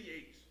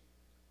radiates,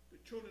 the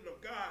children of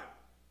God,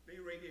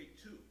 they radiate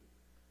too.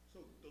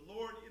 So the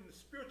Lord in the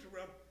spiritual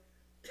realm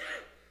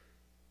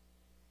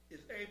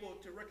is able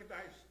to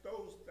recognize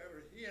those that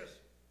are his,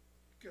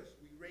 because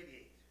we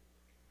radiate.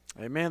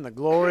 Amen. The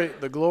glory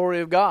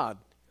of God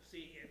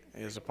See,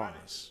 is upon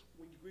us.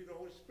 When you grieve the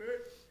Holy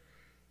Spirit,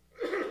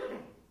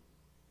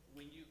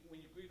 when you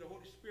grieve the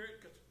Holy Spirit,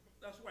 because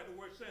that's why the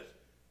word says,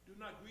 do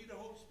not grieve the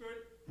Holy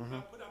Spirit, do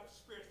not put out the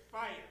Spirit's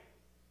fire.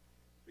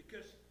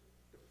 Because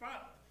the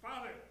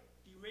Father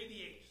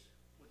irradiates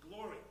with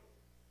glory.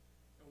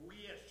 And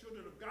we as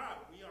children of God,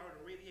 we are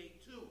to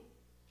radiate too.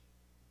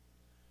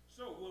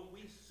 So when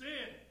we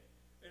sin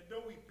and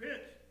don't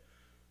repent,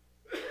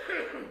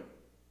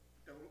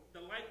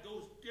 the light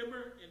goes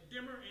dimmer and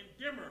dimmer and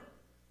dimmer.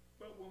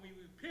 But when we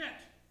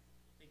repent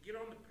and get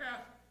on the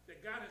path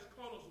that God has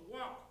called us to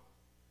walk,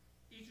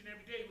 each and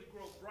every day we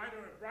grow brighter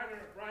and brighter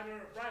and brighter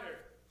and brighter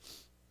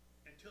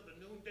until the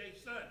noonday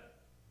sun.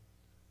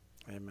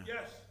 Amen.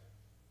 Yes,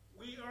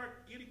 we are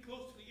getting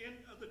close to the end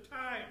of the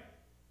time.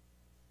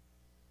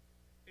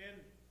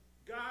 And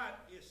God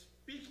is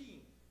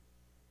speaking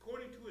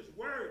according to his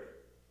word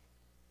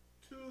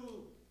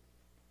to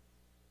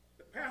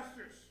the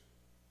pastors,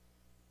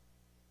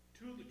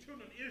 to the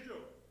children of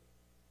Israel.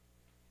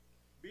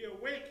 Be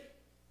awake.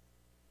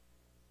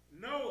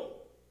 Know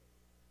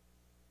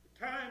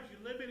the times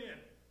you're living in.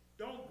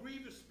 Don't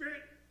grieve the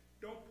Spirit.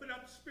 Don't put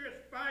out the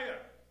Spirit's fire.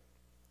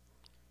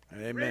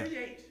 Amen.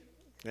 Radiate.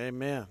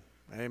 Amen.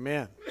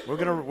 Amen. We're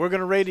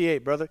gonna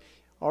radiate, brother.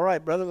 All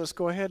right, brother. Let's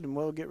go ahead and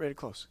we'll get ready to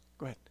close.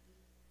 Go ahead.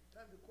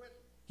 Time to quit.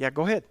 Yeah,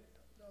 go ahead.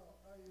 No,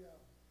 I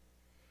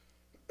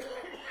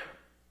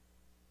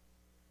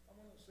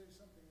want to say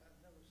something I've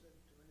never said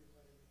to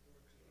anybody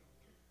before,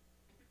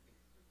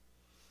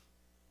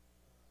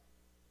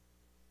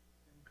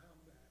 in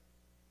combat,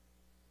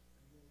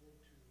 in World War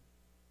II,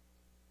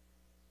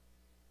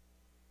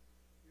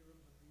 you're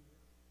a believer,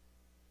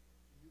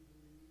 you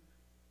believe,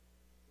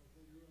 but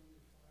when you're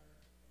under fire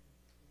and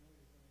you know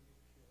you're going to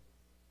get killed,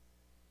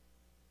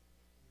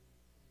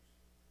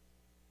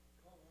 you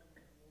call on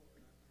the Lord.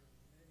 I've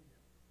heard many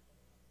of them call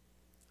on the Lord.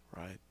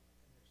 Right.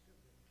 And they're still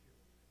being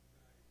killed and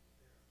died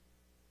there.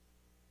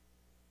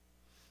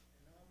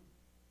 And I was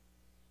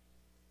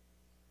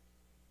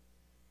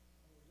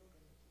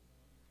looking at the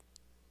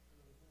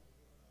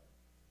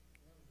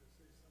I wanted to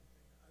say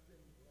something. I've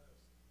been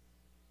blessed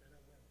that I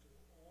went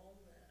through all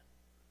that.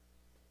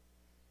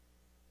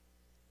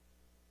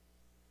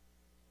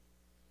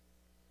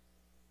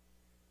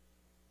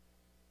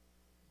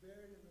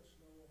 Buried in the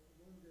snow,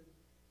 wounded,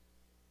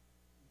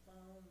 and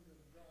found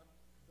and brought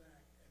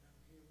back, and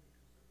I'm here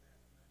because of that.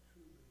 And I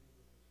truly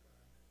believe it was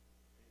God.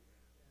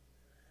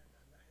 And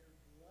I heard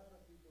a lot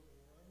of people that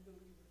were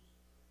unbelievers,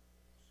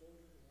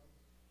 soldiers, were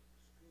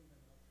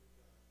screaming out for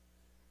God.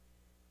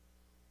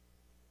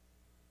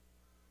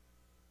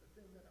 The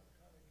thing that I'm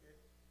trying to get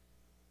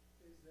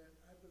is that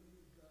I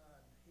believe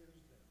God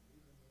hears them,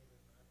 even though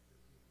they're not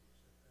believers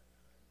at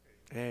that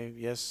time.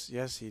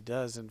 Yes, he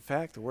does. In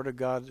fact, the word of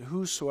God,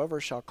 whosoever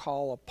shall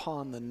call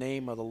upon the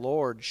name of the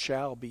Lord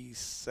shall be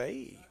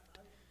saved.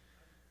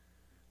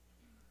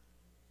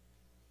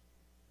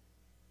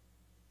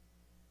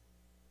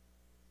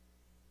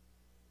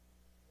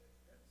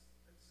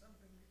 That's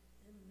something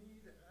in me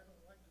that I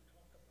don't like to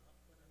talk about,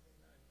 but I mean,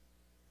 I've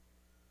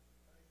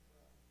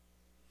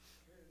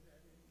carried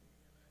that in me,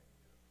 and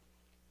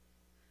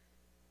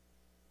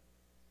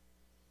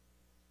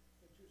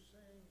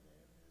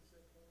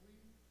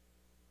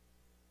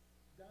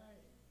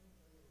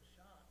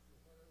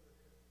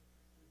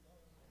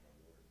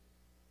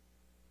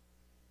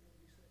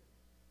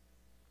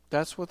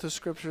That's what the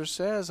Scripture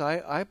says.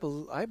 I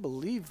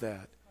believe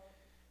that.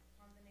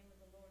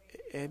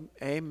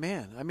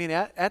 Amen. I mean,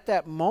 at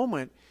that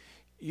moment,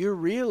 you're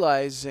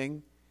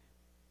realizing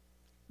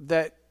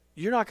that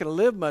you're not going to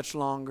live much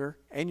longer,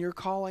 and you're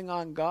calling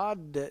on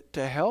God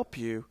to help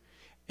you.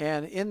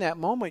 And in that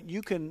moment,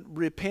 you can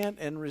repent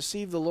and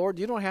receive the Lord.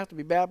 You don't have to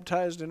be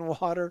baptized in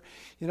water.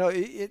 You know,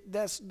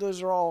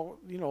 those are all,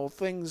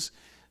 things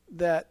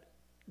that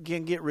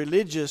can get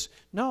religious.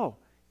 No,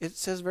 it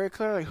says very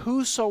clearly,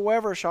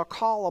 whosoever shall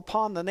call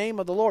upon the name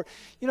of the Lord.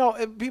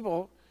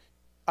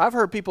 I've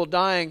heard people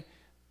dying,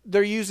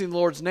 they're using the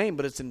Lord's name,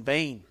 but it's in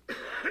vain.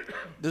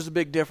 There's a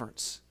big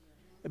difference.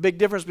 A big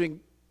difference between,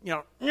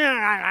 and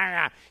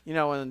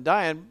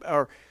dying,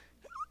 or,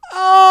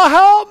 oh,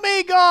 help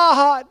me,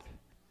 God.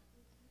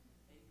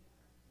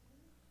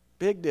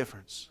 Big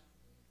difference.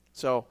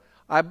 So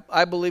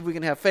I believe we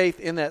can have faith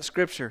in that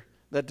Scripture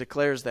that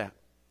declares that.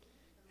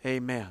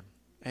 Amen.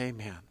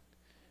 Amen.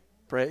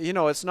 Pray.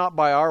 It's not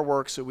by our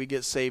works that we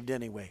get saved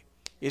anyway.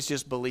 It's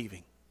just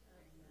believing.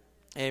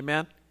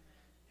 Amen.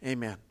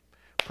 Amen.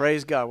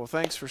 Praise God. Well,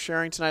 thanks for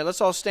sharing tonight.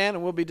 Let's all stand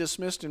and we'll be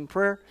dismissed in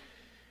prayer.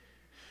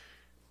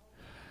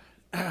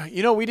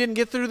 We didn't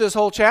get through this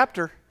whole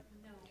chapter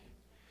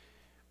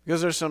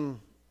because there's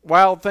some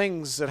wild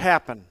things that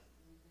happen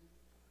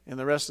in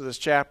the rest of this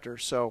chapter.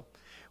 So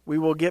we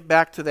will get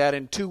back to that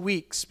in 2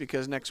 weeks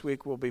because next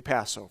week will be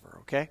Passover,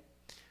 okay?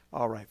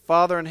 All right.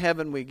 Father in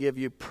heaven, we give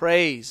you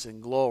praise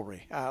and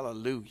glory.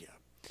 Hallelujah.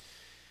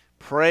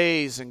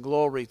 Praise and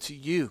glory to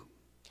you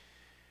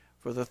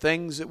for the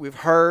things that we've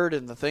heard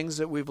and the things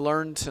that we've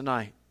learned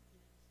tonight.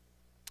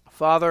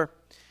 Father,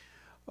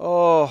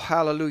 oh,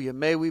 hallelujah.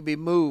 May we be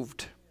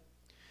moved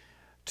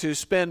to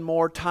spend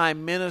more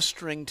time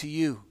ministering to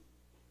you.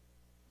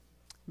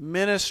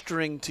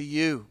 Ministering to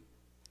you.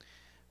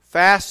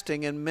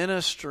 Fasting and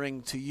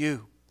ministering to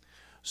you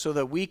so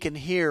that we can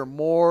hear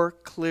more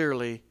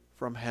clearly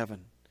from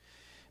heaven.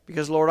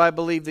 Because, Lord, I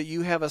believe that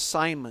you have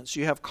assignments,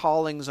 you have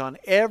callings on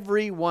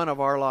every one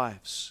of our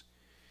lives.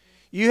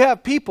 You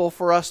have people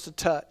for us to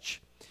touch,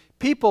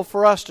 people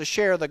for us to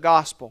share the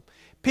gospel,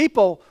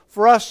 people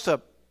for us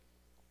to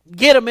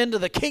get them into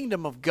the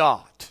kingdom of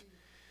God.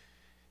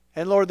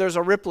 And, Lord, there's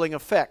a rippling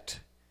effect.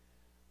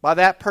 By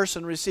that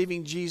person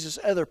receiving Jesus,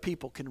 other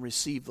people can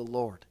receive the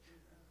Lord.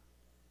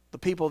 The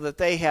people that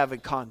they have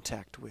in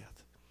contact with.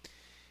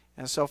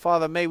 And so,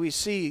 Father, may we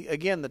see,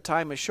 again, the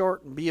time is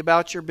short and be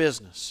about your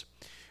business.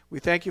 We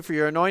thank you for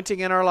your anointing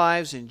in our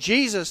lives. In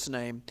Jesus'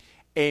 name,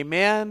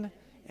 amen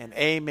and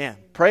amen.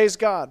 Praise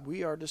God.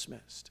 We are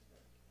dismissed.